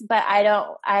risks, but I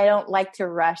don't like to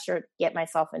rush or get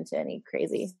myself into any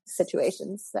crazy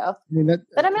situations. So,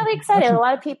 but I'm really excited. A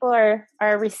lot of people are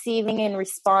receiving and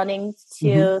responding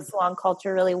to salon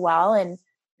culture really well. And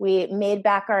we made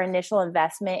back our initial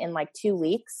investment in like 2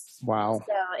 weeks. Wow.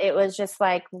 So it was just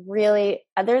like really,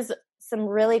 there's some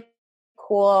really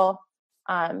cool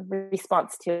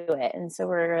response to it. And so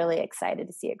we're really excited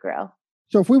to see it grow.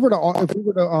 So if we were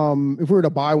to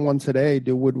buy one today,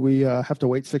 would we have to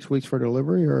wait 6 weeks for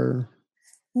delivery, or?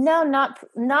 No,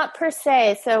 not per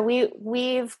se. So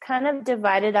we've kind of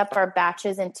divided up our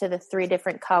batches into the 3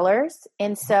 different colors.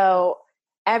 And so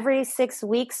every 6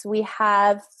 weeks we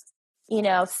have,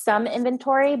 some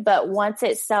inventory, but once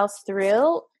it sells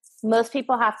through, most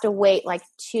people have to wait like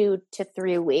 2 to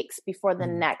 3 weeks before the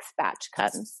next batch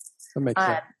comes. That makes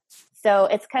sense. So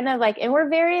it's kind of like, and we're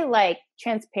very like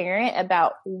transparent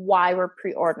about why we're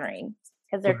pre-ordering,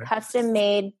 because they're custom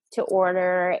made to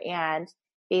order. And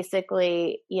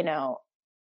basically,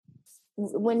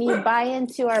 when you buy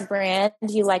into our brand,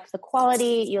 you like the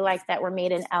quality, you like that we're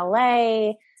made in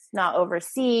LA, not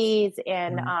overseas.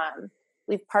 And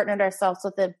we've partnered ourselves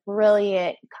with a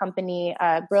brilliant company,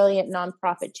 a brilliant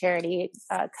nonprofit charity,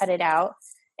 Cut It Out.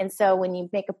 And so when you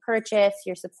make a purchase,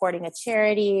 you're supporting a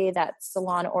charity that's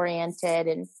salon oriented.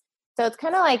 And so it's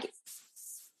kind of like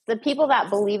the people that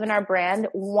believe in our brand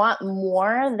want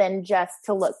more than just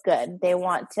to look good. They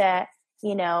want to,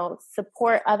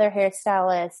 support other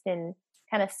hairstylists and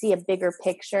kind of see a bigger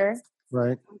picture.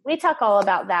 Right. We talk all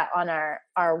about that on our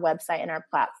website and our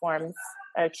platforms,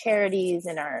 our charities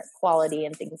and our quality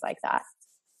and things like that.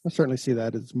 I certainly see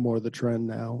that as more the trend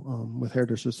now, with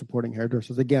hairdressers supporting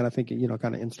hairdressers. Again, I think,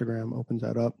 kind of Instagram opens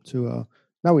that up to,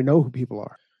 now we know who people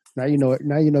are. Now you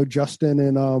know Justin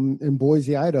in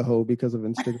Boise, Idaho because of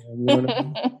Instagram. You know what I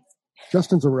mean?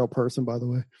 Justin's a real person, by the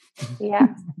way. Yeah.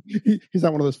 He's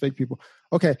not one of those fake people.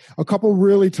 Okay. A couple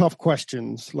really tough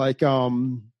questions, like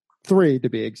 3 to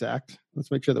be exact.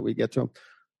 Let's make sure that we get to them.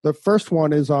 The first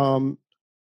one is,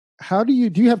 how do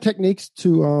you have techniques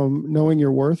to knowing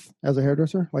your worth as a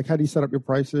hairdresser? Like, how do you set up your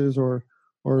prices or?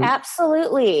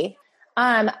 Absolutely.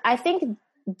 I think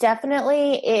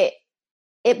definitely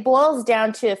it boils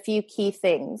down to a few key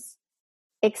things: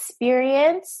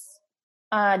 experience,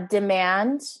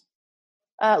 demand,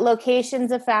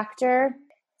 location's a factor.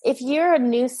 If you're a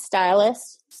new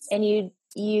stylist and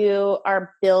you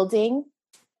are building,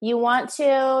 you want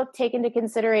to take into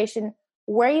consideration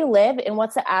where you live and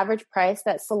what's the average price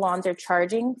that salons are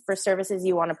charging for services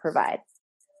you want to provide.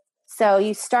 So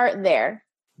you start there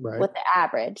with the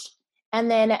average. And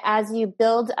then as you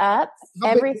build up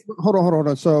hold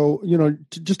on. So,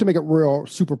 just to make it real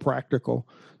super practical.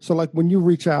 So like when you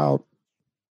reach out,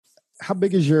 how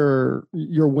big is your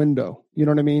window? You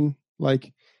know what I mean?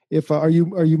 Like if, are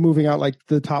you moving out like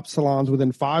the top salons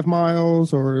within 5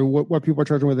 miles or what people are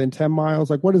charging within 10 miles?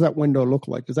 Like what does that window look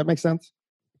like? Does that make sense?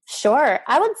 Sure.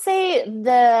 I would say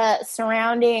the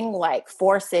surrounding like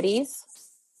 4 cities.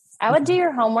 I would do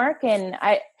your homework, and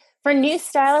for new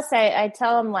stylists, I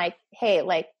tell them like, hey,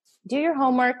 like do your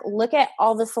homework, look at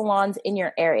all the salons in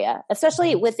your area,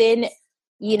 especially within,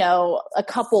 a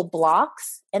couple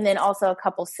blocks and then also a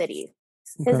couple cities,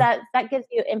 because that gives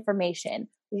you information,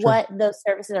 what those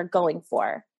services are going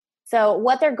for. So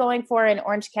what they're going for in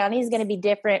Orange County is going to be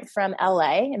different from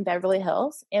LA and Beverly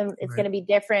Hills. And it's going to be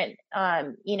different,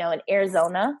 in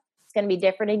Arizona. It's going to be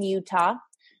different in Utah.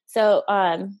 So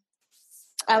I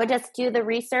would just do the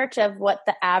research of what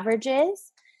the average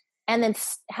is and then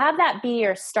have that be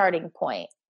your starting point.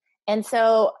 And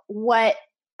so what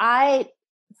I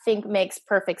think makes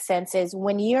perfect sense is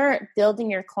when you're building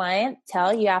your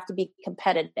clientele, you have to be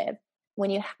competitive. When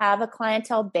you have a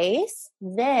clientele base,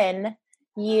 then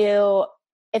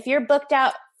if you're booked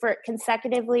out for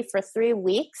consecutively for 3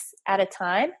 weeks at a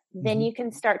time, then you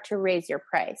can start to raise your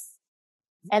price.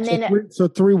 And then so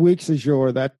 3 weeks is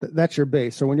that's your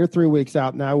base. So when you're 3 weeks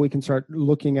out, now we can start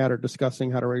looking at or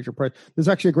discussing how to raise your price. This is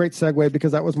actually a great segue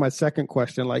because that was my second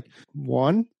question. Like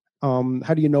 1,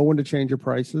 how do you know when to change your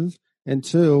prices? And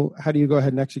 2, how do you go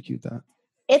ahead and execute that?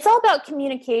 It's all about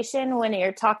communication when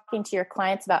you're talking to your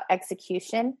clients about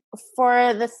execution.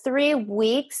 For the 3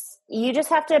 weeks, you just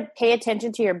have to pay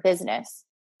attention to your business.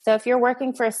 So if you're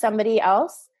working for somebody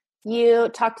else, you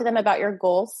talk to them about your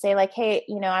goals. Say like, hey,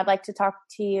 I'd like to talk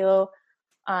to you,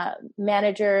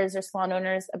 managers or salon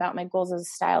owners, about my goals as a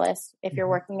stylist. If you're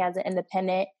working as an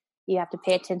independent, you have to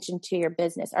pay attention to your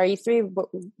business. Are you 3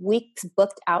 weeks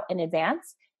booked out in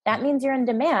advance? That means you're in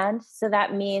demand. So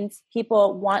that means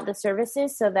people want the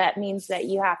services. So that means that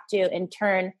you have to, in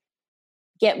turn,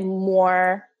 get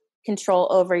more control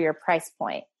over your price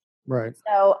point. Right.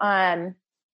 So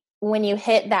when you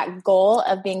hit that goal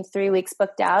of being 3 weeks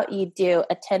booked out, you do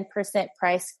a 10%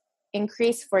 price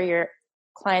increase for your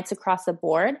clients across the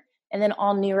board. And then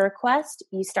all new requests,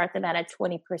 you start them at a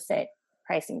 20%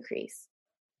 price increase.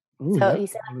 Ooh, so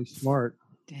that's really smart.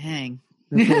 Dang.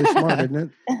 That's really smart, isn't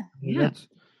it? Yeah.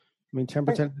 10%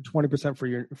 to 20%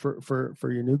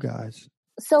 for your new guys.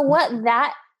 So what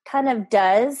that kind of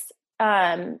does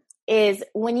is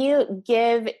when you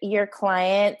give your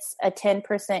clients a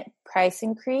 10% price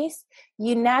increase,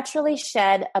 you naturally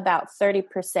shed about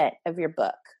 30% of your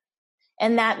book.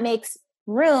 And that makes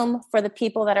room for the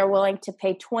people that are willing to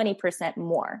pay 20%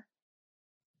 more.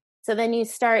 So then you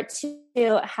start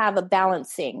to have a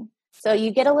balancing. So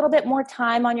you get a little bit more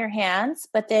time on your hands,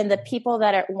 but then the people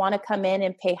that want to come in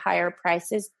and pay higher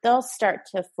prices, they'll start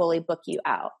to fully book you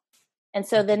out. And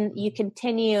so then you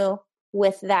continue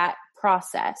with that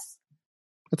process.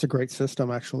 That's a great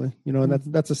system, actually. And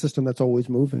that's a system that's always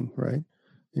moving, right?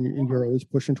 And you're always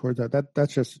pushing towards that.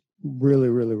 That's just really,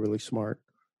 really, really smart.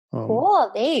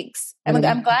 Cool. Thanks.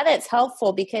 I'm glad it's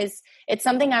helpful because it's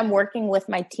something I'm working with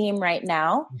my team right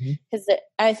now because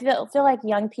I feel like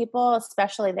young people,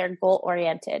 especially, they're goal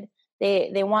oriented.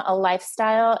 They want a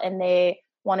lifestyle and they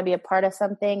want to be a part of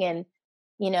something. And,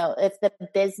 if the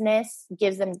business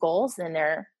gives them goals, then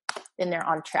they're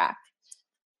on track.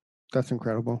 That's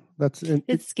incredible.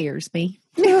 It scares me.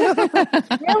 Really?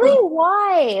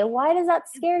 Why? Why does that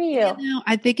scare you?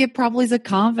 I think it probably is a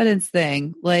confidence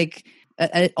thing. Like,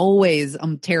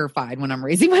 I'm terrified when I'm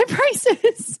raising my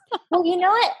prices. Well, you know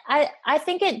what? I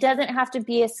think it doesn't have to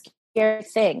be a scary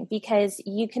thing because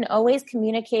you can always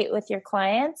communicate with your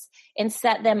clients and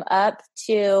set them up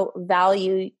to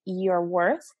value your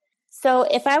worth. So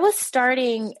if I was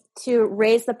starting to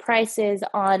raise the prices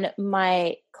on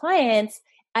my clients,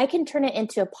 I can turn it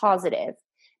into a positive.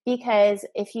 Because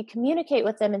if you communicate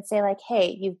with them and say like,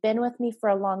 hey, you've been with me for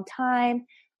a long time.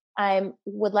 I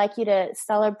would like you to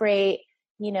celebrate,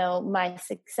 my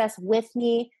success with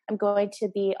me. I'm going to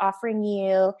be offering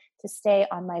you to stay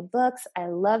on my books. I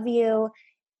love you.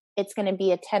 It's going to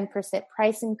be a 10%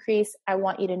 price increase. I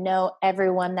want you to know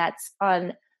everyone that's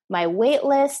on my wait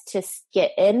list to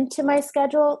get into my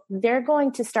schedule, they're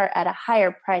going to start at a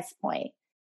higher price point.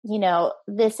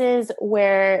 This is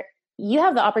where you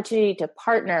have the opportunity to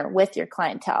partner with your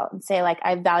clientele and say like,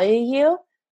 I value you.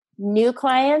 New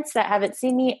clients that haven't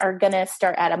seen me are going to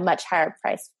start at a much higher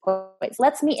price point. So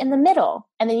let's meet in the middle.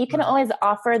 And then you can always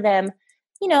offer them,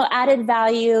 added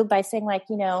value by saying like,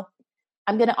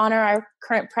 I'm going to honor our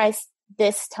current price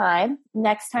this time.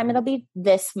 Next time it'll be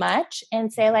this much.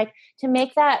 And say like, to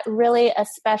make that really a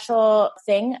special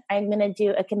thing, I'm going to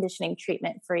do a conditioning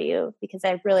treatment for you because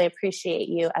I really appreciate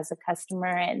you as a customer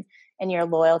and your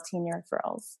loyalty and your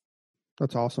referrals.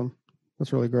 That's awesome.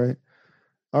 That's really great.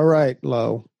 All right,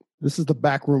 Lo. This is the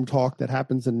backroom talk that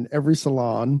happens in every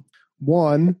salon.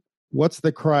 1, what's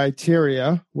the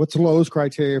criteria? What's Lo's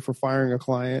criteria for firing a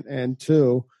client? And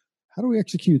 2, how do we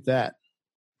execute that?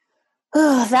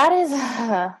 Oh,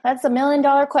 that's $1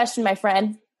 million question, my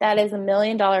friend. That is $1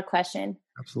 million question.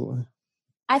 Absolutely.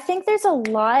 I think there's a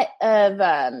lot of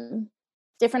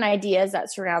different ideas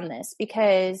that surround this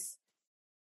because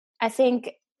I think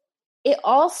it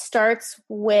all starts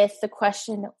with the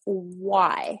question,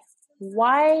 why?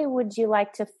 Why would you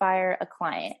like to fire a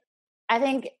client? I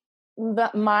think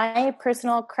my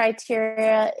personal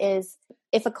criteria is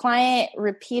if a client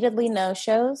repeatedly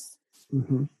no-shows,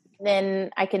 then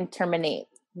I can terminate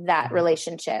that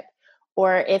relationship.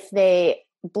 Or if they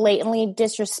blatantly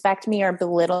disrespect me or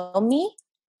belittle me,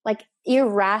 like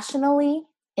irrationally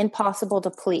impossible to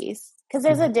please. Because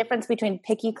there's a difference between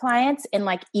picky clients and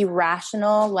like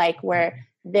irrational, like where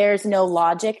there's no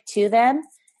logic to them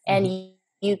and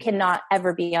you cannot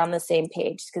ever be on the same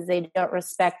page because they don't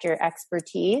respect your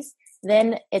expertise,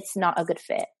 then it's not a good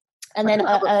fit. And then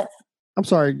I'm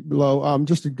sorry, Lo,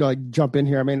 just to like jump in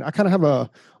here. I mean, I kind of have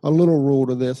a little rule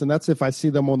to this, and that's if I see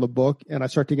them on the book and I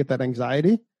start to get that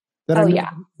anxiety, then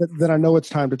I know it's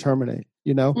time to terminate,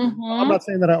 I'm not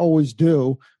saying that I always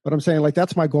do, but I'm saying like,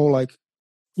 that's my goal. Like,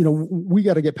 we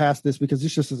got to get past this because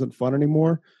this just isn't fun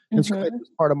anymore. And so it's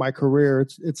part of my career.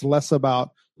 It's less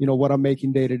about, what I'm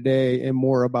making day to day and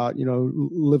more about,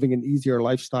 living an easier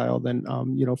lifestyle than,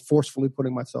 forcefully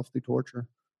putting myself through torture.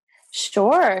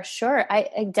 Sure.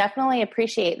 I definitely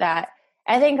appreciate that.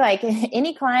 I think like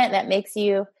any client that makes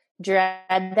you dread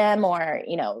them or,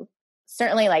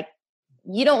 certainly like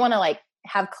you don't want to like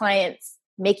have clients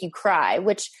make you cry,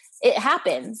 which it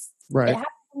happens. Right. It happens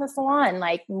in the salon,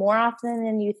 like more often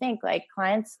than you think, like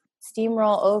clients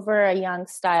steamroll over a young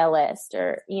stylist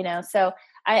or, so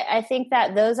I think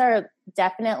that those are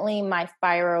definitely my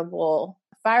fireable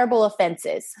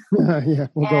offenses. Yeah.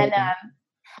 And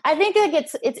I think like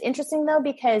it's interesting though,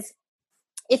 because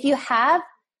if you have,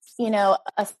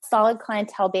 a solid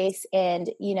clientele base and,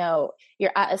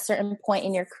 you're at a certain point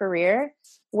in your career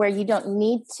where you don't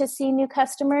need to see new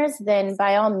customers, then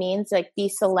by all means, like be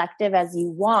selective as you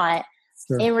want.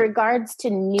 Sure. In regards to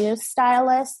new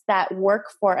stylists that work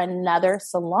for another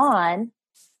salon,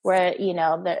 where,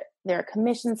 they're a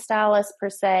commission stylist per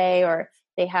se, or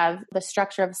they have the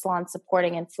structure of a salon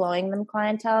supporting and flowing them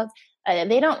clientele.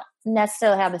 They don't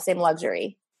necessarily have the same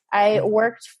luxury. I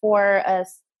worked for a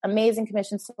amazing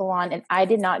commission salon, and I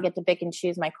did not get to pick and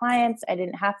choose my clients. I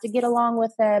didn't have to get along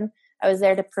with them. I was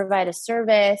there to provide a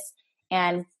service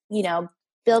and,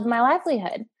 build my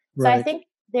livelihood. Right. So I think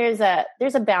there's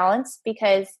a balance,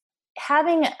 because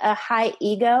having a high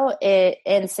ego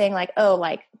and saying like,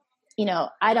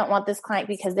 I don't want this client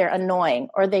because they're annoying,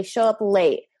 or they show up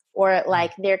late, or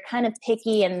like they're kind of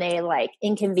picky and they like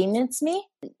inconvenience me.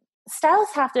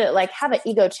 Stylists have to like have an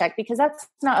ego check, because that's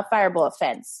not a fireable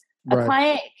offense. One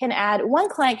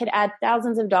client could add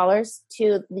thousands of dollars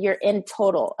to your in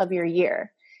total of your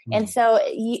year. And so,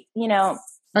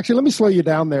 actually, let me slow you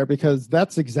down there, because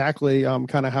that's exactly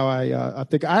kind of how I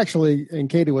think. I actually, and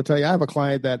Katie will tell you, I have a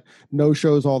client that no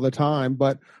shows all the time,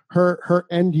 but her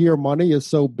end year money is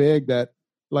so big that,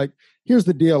 like, here's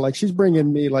the deal. Like, she's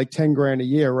bringing me like 10 grand a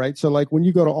year, right? So like when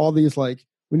you go to all these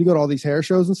hair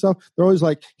shows and stuff, they're always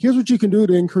like, here's what you can do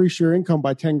to increase your income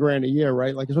by 10 grand a year,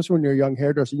 right? Like, especially when you're a young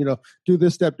hairdresser, do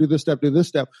this step, do this step, do this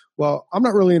step. Well, I'm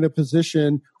not really in a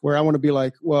position where I want to be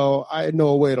like, well, I know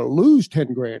a way to lose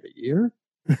 10 grand a year.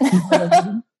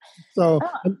 So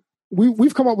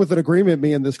we've come up with an agreement,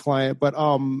 me and this client,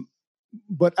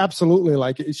 but absolutely,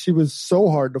 like, she was so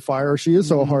hard to fire. She is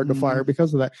so hard to fire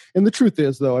because of that. And the truth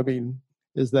is, though,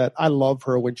 is that I love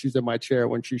her when she's in my chair,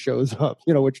 when she shows up,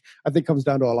 which I think comes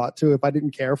down to a lot too. If I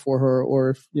didn't care for her,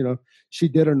 or if, she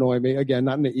did annoy me, again,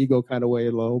 not in an ego kind of way,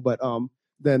 low, but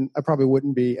then I probably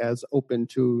wouldn't be as open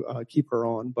to keep her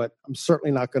on. But I'm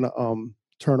certainly not going to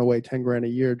turn away 10 grand a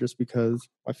year just because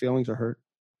my feelings are hurt.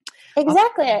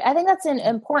 Exactly. I think that's an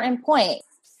important point.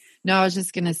 No, I was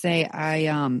just going to say,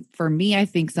 for me, I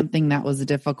think something that was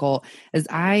difficult is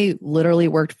I literally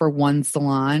worked for one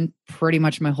salon pretty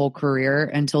much my whole career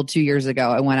until 2 years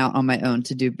ago. I went out on my own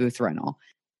to do booth rental.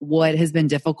 What has been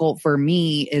difficult for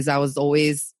me is I was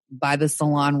always by the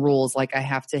salon rules. Like, I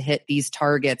have to hit these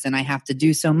targets and I have to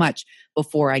do so much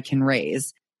before I can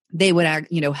raise. They would,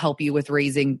 help you with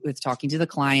talking to the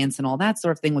clients and all that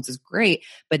sort of thing, which is great.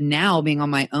 But now being on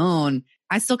my own,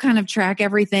 I still kind of track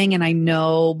everything and I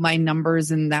know my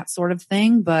numbers and that sort of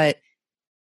thing, but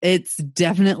it's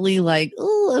definitely like,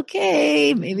 oh,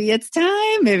 okay, maybe it's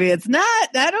time, maybe it's not.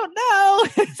 I don't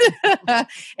know.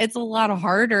 It's a lot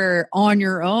harder on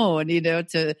your own,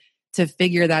 to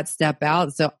figure that step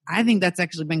out. So I think that's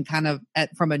actually been kind of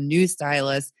from a new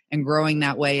stylist and growing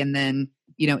that way. And then,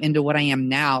 into what I am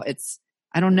now,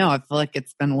 I don't know. I feel like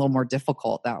it's been a little more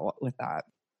difficult with that.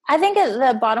 I think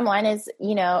the bottom line is,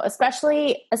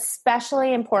 especially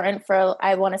important for,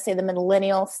 I want to say, the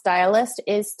millennial stylist,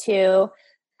 is to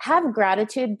have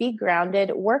gratitude, be grounded,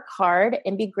 work hard,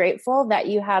 and be grateful that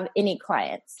you have any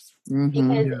clients.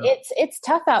 Because it's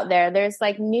tough out there. There's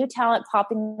like new talent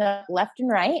popping up left and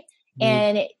right.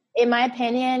 And in my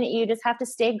opinion, you just have to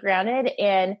stay grounded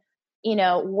and,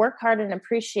 work hard and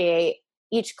appreciate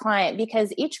each client,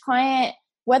 because each client,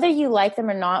 whether you like them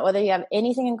or not, whether you have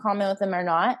anything in common with them or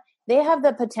not, they have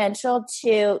the potential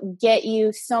to get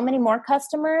you so many more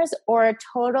customers or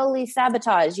totally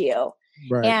sabotage you.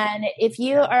 Right. And if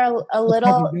you are a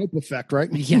little Yelp effect, right?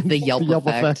 Yeah, the Yelp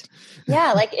effect.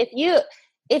 Yeah, like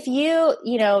if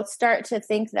you start to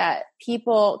think that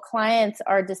clients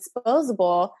are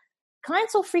disposable,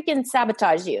 clients will freaking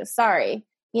sabotage you. Sorry,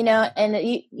 and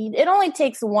it only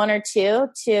takes one or two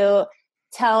to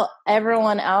tell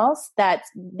everyone else that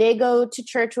they go to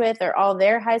church with, or all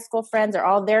their high school friends, or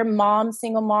all their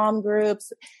single mom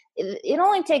groups. It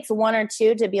only takes one or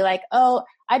two to be like, oh,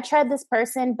 I tried this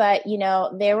person, but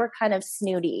they were kind of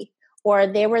snooty, or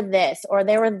they were this, or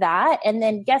they were that. And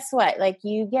then guess what? Like,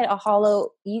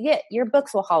 your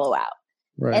books will hollow out.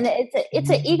 Right. And it's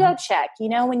an ego check.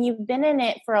 When you've been in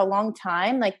it for a long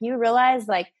time, like, you realize,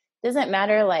 like, it doesn't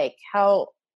matter like how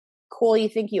cool you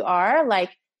think you are.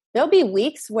 Like, there'll be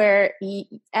weeks where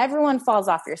everyone falls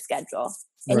off your schedule,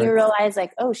 and you realize,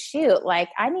 like, oh shoot, like,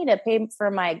 I need to pay for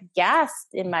my gas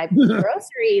and my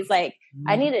groceries. Like,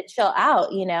 I need to chill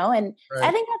out, and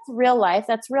I think that's real life.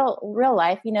 That's real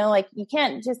life, like,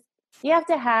 you have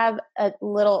to have a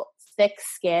little thick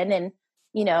skin. And,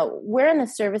 we're in the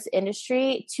service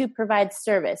industry to provide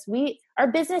service. Our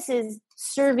business is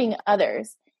serving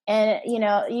others. And,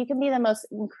 you can be the most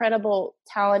incredible,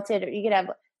 talented, or you could have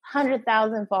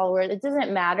 100,000 followers. It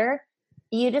doesn't matter.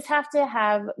 You just have to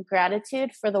have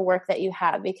gratitude for the work that you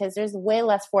have, because there's way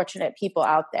less fortunate people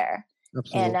out there.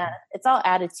 Absolutely. And it's all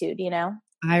attitude,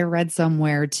 I read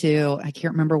somewhere too, I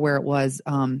can't remember where it was.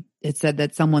 it said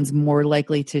that someone's more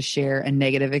likely to share a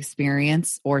negative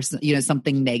experience or,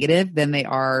 something negative than they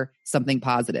are something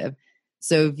positive.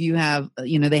 So if you have,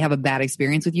 they have a bad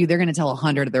experience with you, they're going to tell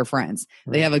 100 of their friends.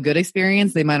 Right. They have a good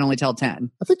experience, they might only tell 10.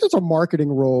 I think there's a marketing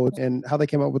rule, and how they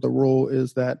came up with the rule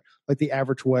is that like the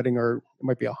average wedding, or it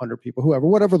might be 100 people,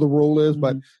 whatever the rule is,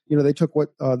 but they took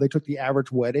the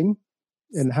average wedding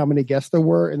and how many guests there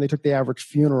were, and they took the average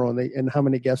funeral and how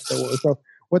many guests there were. So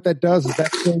what that does is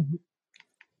that shows,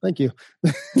 thank you.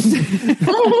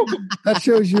 that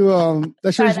shows you.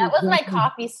 That was my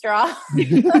coffee straw.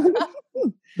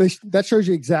 That shows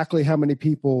you exactly how many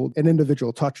people an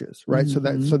individual touches, right?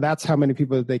 Mm-hmm. So that's how many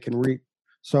people they can reach.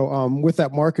 So with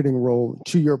that marketing role,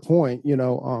 to your point,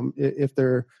 if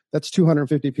that's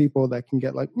 250 people that can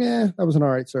get like, that was an all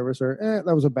right service, or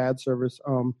that was a bad service.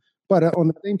 But on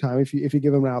the same time, if you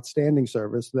give them an outstanding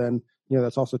service, then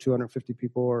that's also 250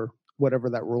 people, or whatever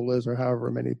that rule is, or however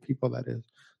many people that is.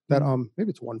 That maybe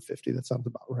it's 150. That sounds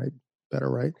about right. Better,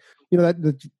 right?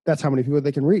 That's how many people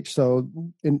they can reach. So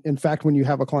in fact, when you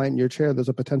have a client in your chair, there's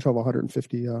a potential of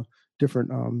 150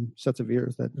 different sets of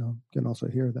ears that can also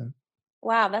hear that.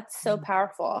 Wow, that's so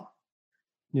powerful.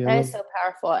 Yeah, that is so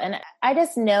powerful. And I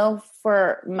just know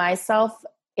for myself,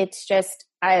 it's just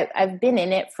I've been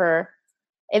in it for,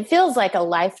 it feels like a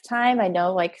lifetime. I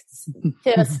know, like,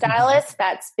 to a stylist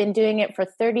that's been doing it for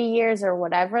 30 years or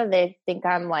whatever, they think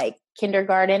I'm like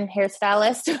kindergarten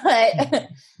hairstylist. But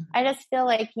I just feel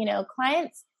like,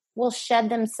 clients will shed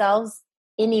themselves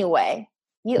anyway.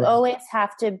 You Right. always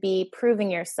have to be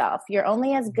proving yourself. You're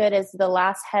only as good as the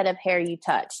last head of hair you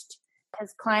touched,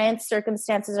 because clients'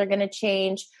 circumstances are going to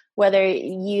change, whether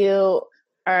you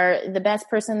are the best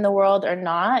person in the world or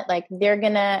not. Like, they're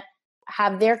going to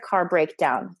have their car break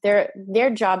down. Their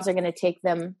jobs are going to take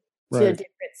them to Right. a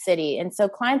different city. And so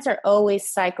clients are always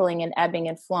cycling and ebbing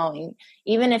and flowing.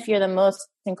 Even if you're the most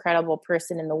incredible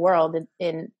person in the world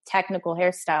in technical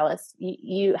hairstylists,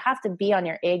 you have to be on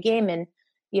your A game, and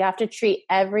you have to treat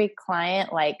every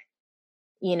client like,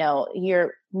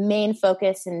 your main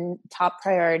focus and top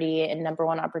priority and number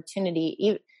one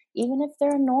opportunity, even if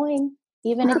they're annoying.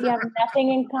 Even if you have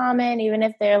nothing in common, even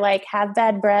if they're like have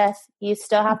bad breath, you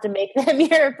still have to make them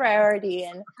your priority.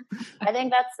 And I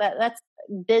think that's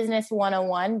business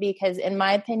 101, because in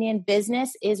my opinion,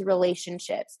 business is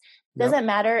relationships. Doesn't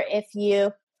matter if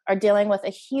you are dealing with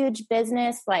a huge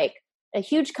business, like a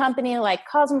huge company like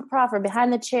Cosmoprof or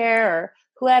Behind the Chair or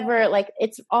whoever, like,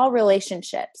 it's all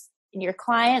relationships. In your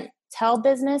clientele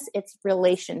business, it's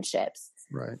relationships.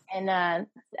 Right. And I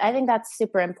think that's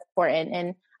super important.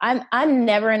 And I'm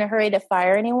never in a hurry to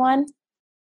fire anyone.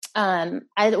 I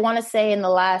want to say in the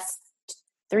last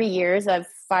 3 years, I've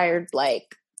fired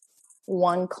like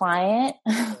one client.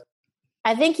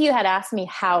 I think you had asked me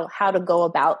how to go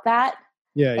about that.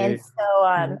 Yeah. And so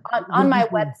on my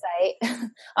website,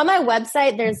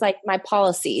 there's like my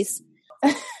policies.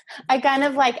 I kind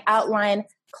of like outline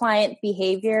client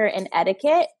behavior and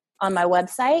etiquette on my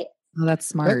website. Oh, that's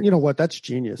smart. You know what? That's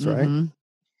genius, right?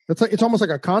 It's like, it's almost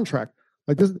like a contract.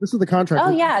 Like this is the contract.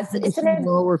 Oh yeah, it's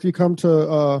or if you come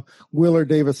to Willer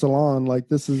Davis Salon, like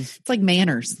this is. It's like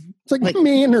manners. It's like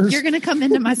manners. You're going to come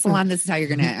into my salon. This is how you're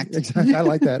going to act. Exactly. I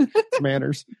like that. It's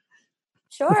manners.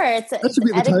 Sure, that should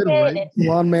be the title, right?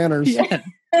 Salon manners. Yeah.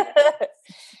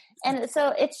 And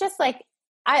so it's just like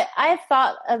I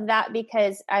thought of that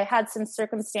because I had some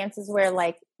circumstances where,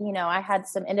 like, I had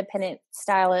some independent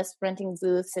stylists renting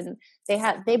booths, and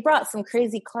they brought some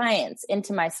crazy clients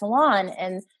into my salon,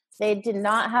 and they did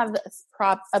not have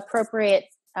appropriate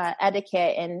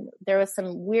etiquette, and there was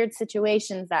some weird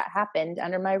situations that happened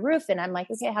under my roof. And I'm like,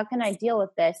 okay, how can I deal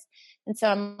with this? And so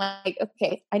I'm like,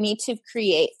 okay, I need to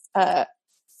create a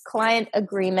client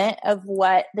agreement of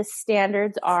what the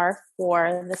standards are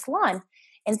for the salon.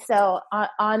 And so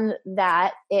on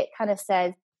that, it kind of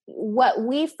says what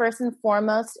we first and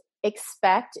foremost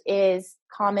expect is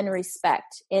common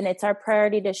respect. And it's our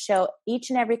priority to show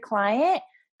each and every client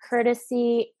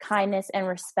courtesy, kindness, and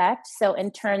respect. So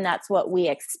in turn, that's what we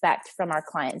expect from our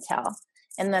clientele.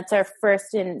 And that's our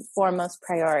first and foremost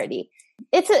priority.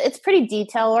 It's pretty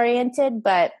detail oriented,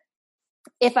 but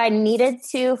if I needed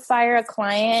to fire a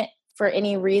client for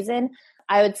any reason,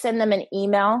 I would send them an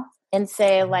email and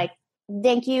say, like,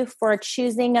 thank you for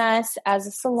choosing us as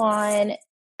a salon.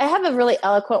 I have a really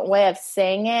eloquent way of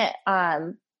saying it.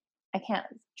 I can't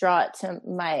draw it to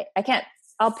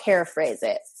I'll paraphrase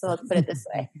it. So let's put it this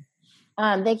way.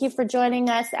 Thank you for joining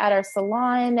us at our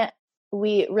salon.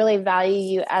 We really value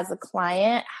you as a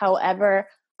client. However,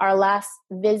 our last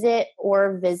visit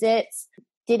or visits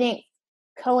didn't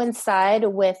coincide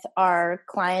with our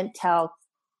clientele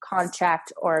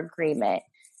contract or agreement.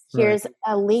 Here's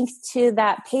a link to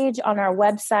that page on our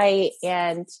website.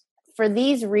 And for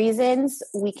these reasons,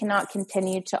 we cannot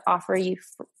continue to offer you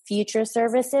future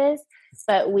services,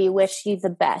 but we wish you the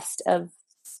best of,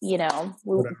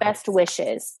 best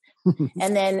wishes.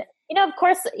 And then, of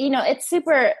course, it's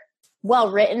super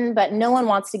well written, but no one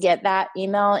wants to get that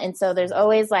email. And so there's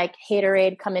always like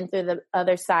haterade coming through the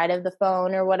other side of the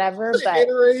phone or whatever. But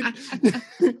Haterade.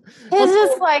 it's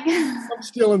just like, I'm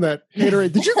stealing that.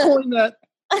 Haterade. Did you coin that?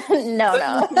 No.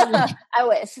 I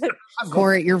wish.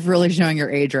 Corey, you're really showing your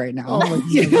age right now. Oh my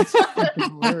God, that's fucking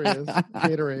hilarious.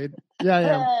 Haterade. Yeah, I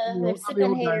am. They're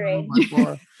sipping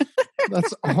haterade.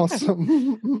 That's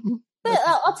awesome. But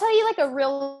I'll tell you like a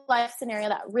real life scenario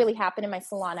that really happened in my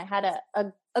salon. I had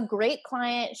a great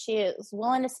client. She was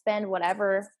willing to spend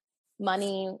whatever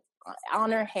money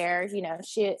on her hair.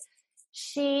 She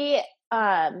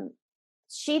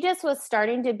just was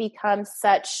starting to become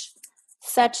such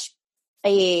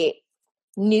a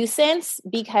nuisance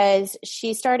because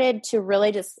she started to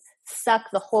really just suck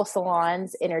the whole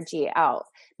salon's energy out,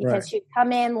 because she'd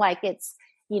come in like it's,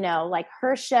 like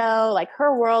her show, like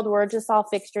her world, we're just all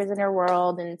fixtures in her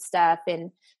world and stuff.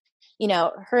 And,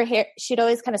 her hair, she'd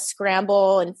always kind of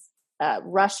scramble and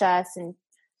rush us and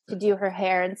to do her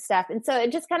hair and stuff. And so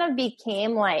it just kind of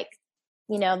became like,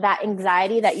 that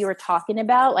anxiety that you were talking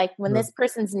about. Like when this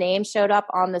person's name showed up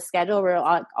on the schedule, we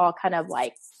were all kind of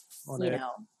like,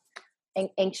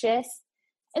 anxious.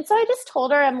 And so I just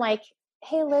told her, I'm like,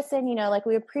 hey, listen, like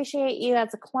we appreciate you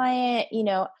as a client.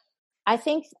 I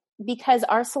think because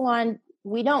our salon,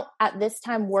 we don't at this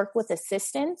time work with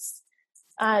assistants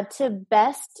to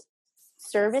best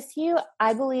service you.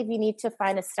 I believe you need to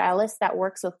find a stylist that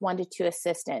works with 1 to 2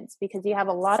 assistants, because you have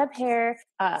a lot of hair,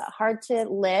 hard to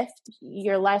lift,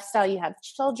 your lifestyle, you have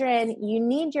children, you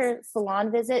need your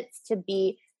salon visits to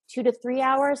be 2 to 3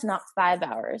 hours, not 5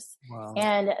 hours. Wow.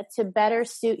 And to better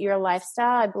suit your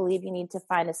lifestyle, I believe you need to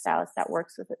find a stylist that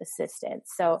works with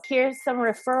assistants. So here's some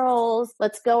referrals.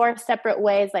 Let's go our separate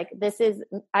ways. Like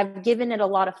I've given it a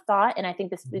lot of thought, and I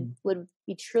think this would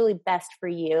be truly best for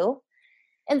you.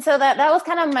 And so that was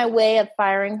kind of my way of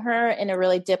firing her in a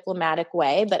really diplomatic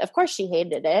way. But of course she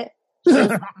hated it.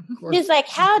 She's like,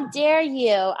 how dare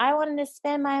you? I wanted to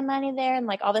spend my money there and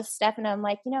like all this stuff. And I'm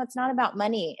like, it's not about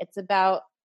money. It's about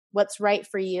what's right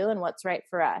for you and what's right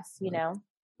for us, And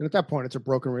at that point, it's a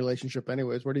broken relationship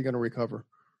anyways. What are you going to recover?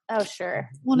 Oh, sure.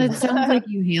 Well, it sounds like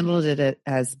you handled it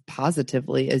as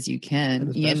positively as you can,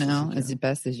 as the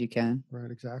best as you can. Right,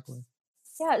 exactly.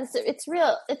 Yeah,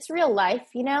 it's real life,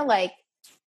 like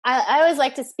I always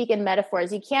like to speak in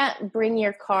metaphors. You can't bring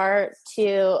your car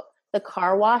to the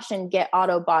car wash and get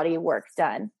auto body work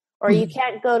done, or you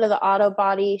can't go to the auto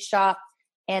body shop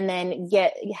and then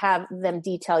have them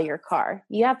detail your car.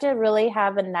 You have to really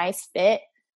have a nice fit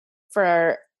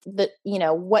for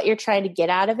what you're trying to get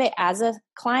out of it as a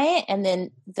client. And then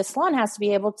the salon has to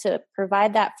be able to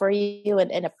provide that for you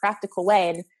in a practical way.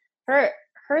 And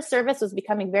her service was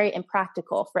becoming very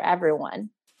impractical for everyone.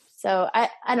 So I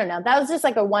don't know. That was just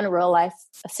like a one real life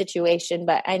situation,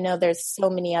 but I know there's so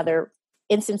many other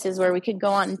instances where we could go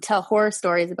on and tell horror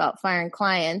stories about firing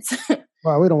clients.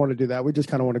 Well, we don't want to do that. We just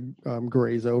kind of want to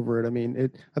graze over it. I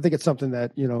mean, I think it's something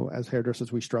that, as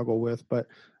hairdressers, we struggle with, but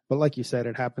like you said,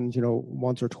 it happens,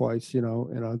 once or twice, in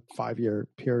a 5-year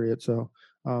period. So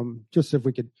just if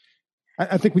we could,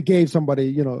 I think we gave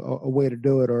somebody, a way to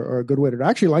do it or a good way to do it. I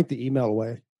actually like the email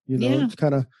way, It's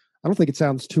kind of, I don't think it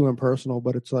sounds too impersonal,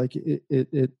 but it's like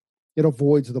it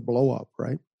avoids the blow up,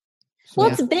 right? So,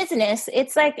 well, it's business.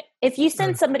 It's like if you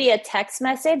send somebody a text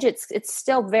message, it's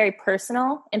still very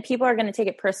personal, and people are going to take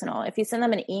it personal. If you send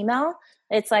them an email,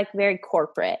 it's like very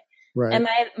corporate. Right. And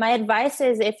my advice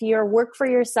is, if you're work for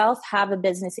yourself, have a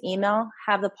business email,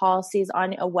 have the policies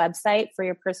on a website for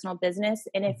your personal business.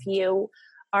 And if you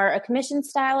are a commission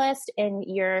stylist and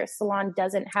your salon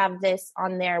doesn't have this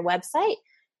on their website,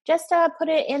 just put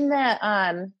it in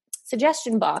the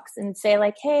suggestion box and say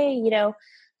like, hey,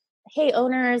 hey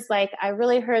owners, like I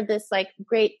really heard this like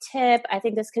great tip. I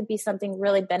think this could be something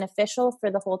really beneficial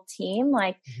for the whole team.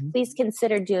 Like, please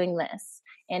consider doing this.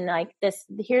 And like this,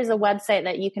 here's a website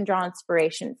that you can draw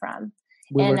inspiration from.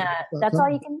 That's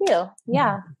all you can do.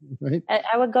 Yeah. Right.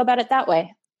 I would go about it that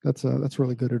way. That's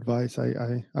really good advice.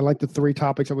 I like the 3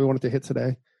 topics that we wanted to hit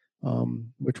today,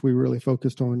 which we really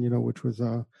focused on, which was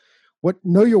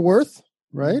know your worth,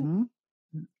 right? Mm-hmm.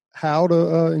 How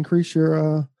to increase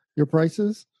your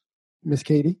prices, Miss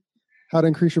Katie. How to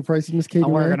increase your prices, Miss Katie.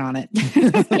 I'm working on it.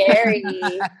 Scary.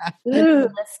 Ooh,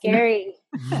 that's scary.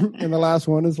 And the last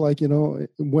one is like, when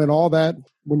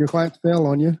your clients fail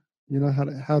on you,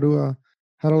 how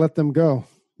to let them go,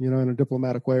 in a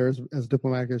diplomatic way, or as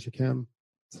diplomatic as you can.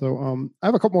 So I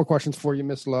have a couple more questions for you,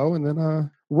 Miss Lowe. And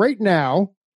then right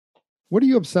now, what are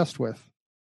you obsessed with?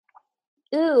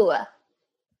 Ooh,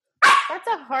 that's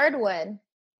a hard one.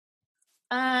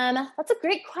 That's a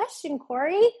great question,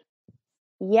 Corey.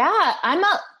 Yeah, I'm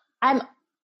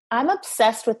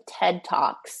obsessed with TED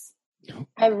Talks.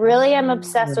 I really am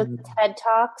obsessed with TED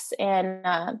Talks,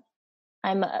 and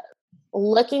I'm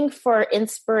looking for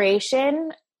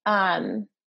inspiration on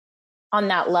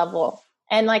that level.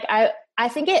 And like I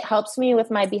think it helps me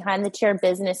with my behind the chair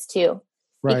business too,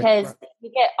 because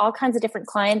you get all kinds of different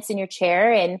clients in your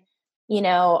chair, and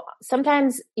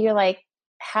sometimes you're like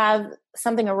have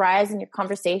something arise in your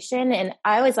conversation, and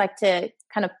I always like to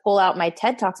kind of pull out my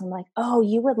TED Talks. I'm like, oh,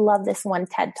 you would love this one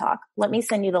TED Talk. Let me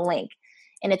send you the link.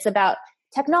 And it's about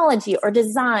technology or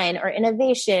design or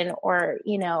innovation or,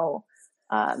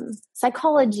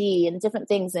 psychology and different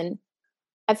things. And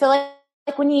I feel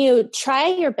like when you try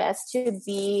your best to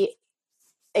be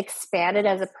expanded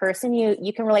as a person,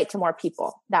 you can relate to more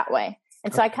people that way.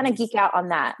 And so I kind of geek out on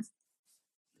that.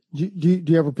 Do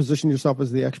you ever position yourself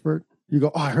as the expert? You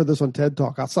go, oh, I heard this on TED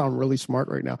Talk. I sound really smart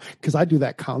right now, because I do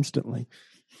that constantly.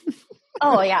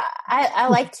 Oh yeah, I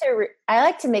like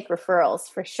to make referrals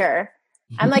for sure.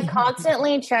 I'm like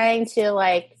constantly trying to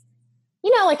like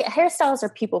hairstylists are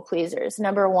people pleasers,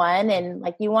 number one, and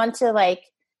like you want to like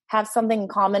have something in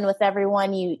common with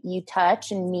everyone you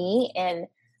touch and meet. And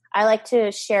I like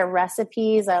to share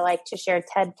recipes. I like to share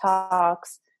TED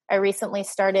Talks. I recently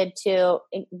started to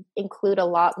include a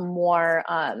lot more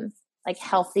like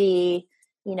healthy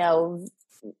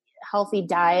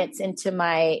diets into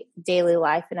my daily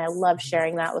life. And I love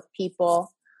sharing that with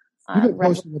people. You've been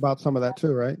posting about some of that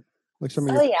too, right? Like some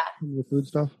of your food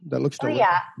stuff that looks delicious.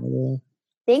 Yeah.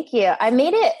 Thank you. I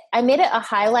made it a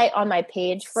highlight on my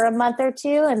page for a month or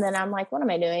two. And then I'm like, what am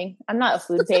I doing? I'm not a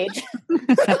food page.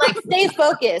 I'm like, stay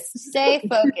focused. Stay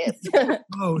focused.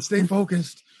 Oh, stay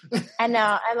focused. And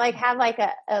now I like have like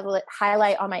a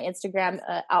highlight on my Instagram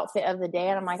outfit of the day.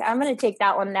 And I'm like, I'm going to take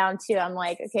that one down too. I'm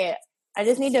like, okay, I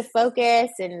just need to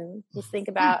focus and just think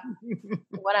about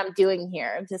what I'm doing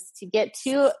here, just to get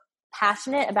too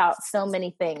passionate about so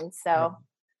many things. So,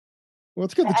 well,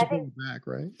 it's good that you bring it back,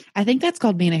 right? I think that's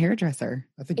called being a hairdresser.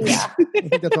 I think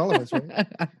that's all of us, right?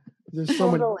 There's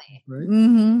so many, right?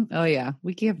 Mm-hmm. Oh yeah,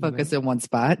 we can't focus in one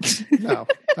spot. No,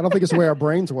 I don't think it's the way our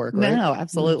brains work, right? No,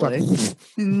 absolutely.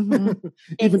 Mm-hmm.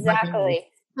 Exactly.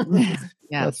 Yes.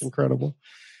 That's incredible.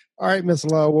 All right, Miss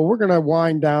Lowe. Well, we're going to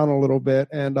wind down a little bit,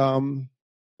 and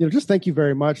just thank you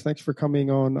very much. Thanks for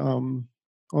coming on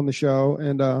the show,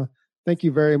 and thank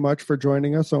you very much for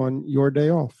joining us on your day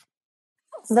off.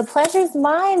 The pleasure's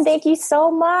mine. Thank you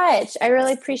so much. I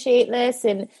really appreciate this,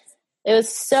 and it was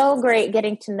so great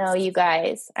getting to know you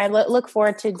guys. I look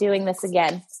forward to doing this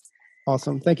again.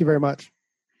 Awesome. Thank you very much.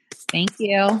 Thank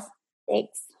you.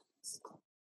 Thanks.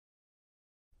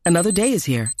 Another day is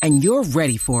here, and you're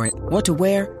ready for it. What to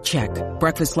wear? Check.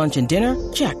 Breakfast, lunch, and dinner?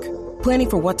 Check. Planning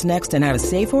for what's next and how to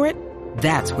save for it?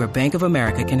 That's where Bank of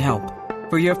America can help.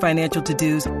 For your financial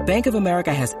to-dos, Bank of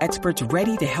America has experts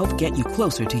ready to help get you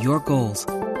closer to your goals.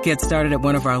 Get started at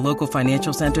one of our local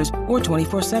financial centers or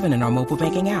 24/7 in our mobile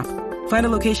banking app. Find a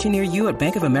location near you at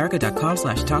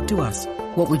bankofamerica.com/talktous.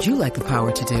 What would you like the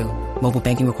power to do? Mobile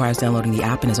banking requires downloading the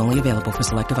app and is only available for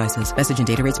select devices. Message and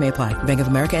data rates may apply. Bank of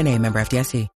America N.A., member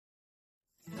FDIC.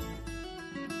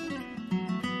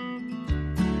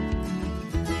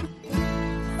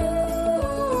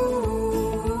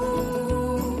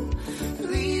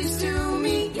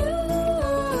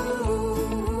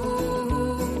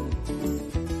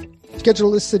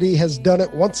 Schedulicity has done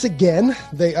it once again.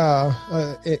 They,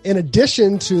 in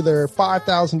addition to their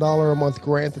 $5,000 a month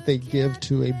grant that they give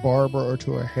to a barber or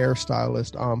to a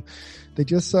hairstylist, they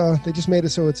just made it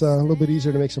so it's a little bit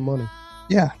easier to make some money.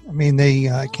 Yeah, I mean they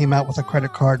came out with a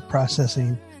credit card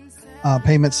processing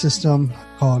payment system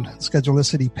called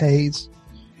Schedulicity Pays.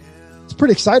 It's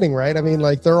pretty exciting, right? I mean,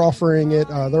 like they're offering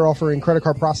credit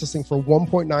card processing for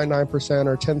 1.99%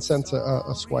 or 10 cents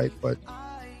a swipe, but.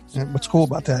 And what's cool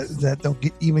about that is that they'll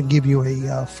even give you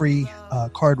a free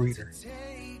card reader.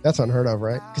 That's unheard of,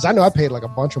 right? Because I know I paid like a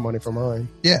bunch of money for mine.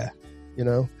 Yeah.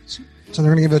 So they're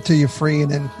going to give it to you free and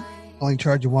then only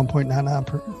charge you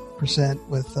 1.99%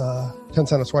 with 10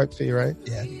 cent a swipe fee, right?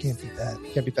 Yeah, you can't beat that.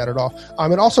 Can't beat that at all.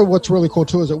 And also what's really cool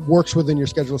too is it works within your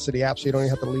Schedulicity app, so you don't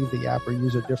even have to leave the app or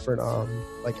use a different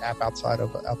app outside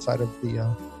of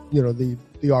the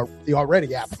the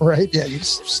already app, right? Yeah, you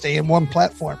just stay in one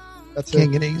platform. That's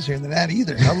Can't get easier than that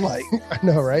either. I'm like, I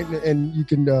know, right? And you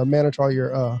can manage all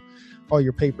your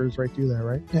papers right through there,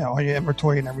 right? Yeah, all your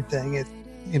inventory and everything.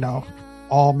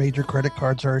 all major credit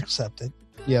cards are accepted.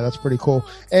 Yeah, that's pretty cool.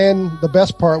 And the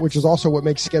best part, which is also what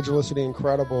makes Schedulicity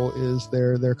incredible, is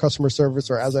their customer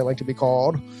service, or as I like to be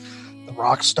called, the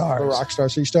rock stars. The rock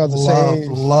stars. So you still have the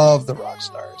same. Love the rock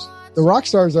stars. The rock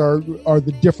stars are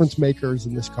the difference makers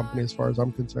in this company, as far as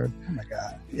I'm concerned. Oh my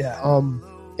God! Yeah.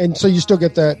 And so you still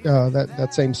get that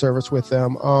same service with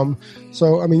them.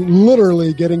 So I mean,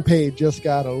 literally getting paid just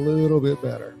got a little bit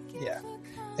better. Yeah.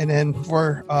 And then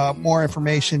for more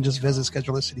information, just visit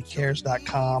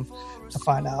ScheduLicityCares.com to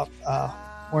find out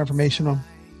more information on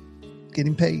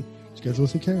getting paid.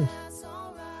 Schedulicity Cares.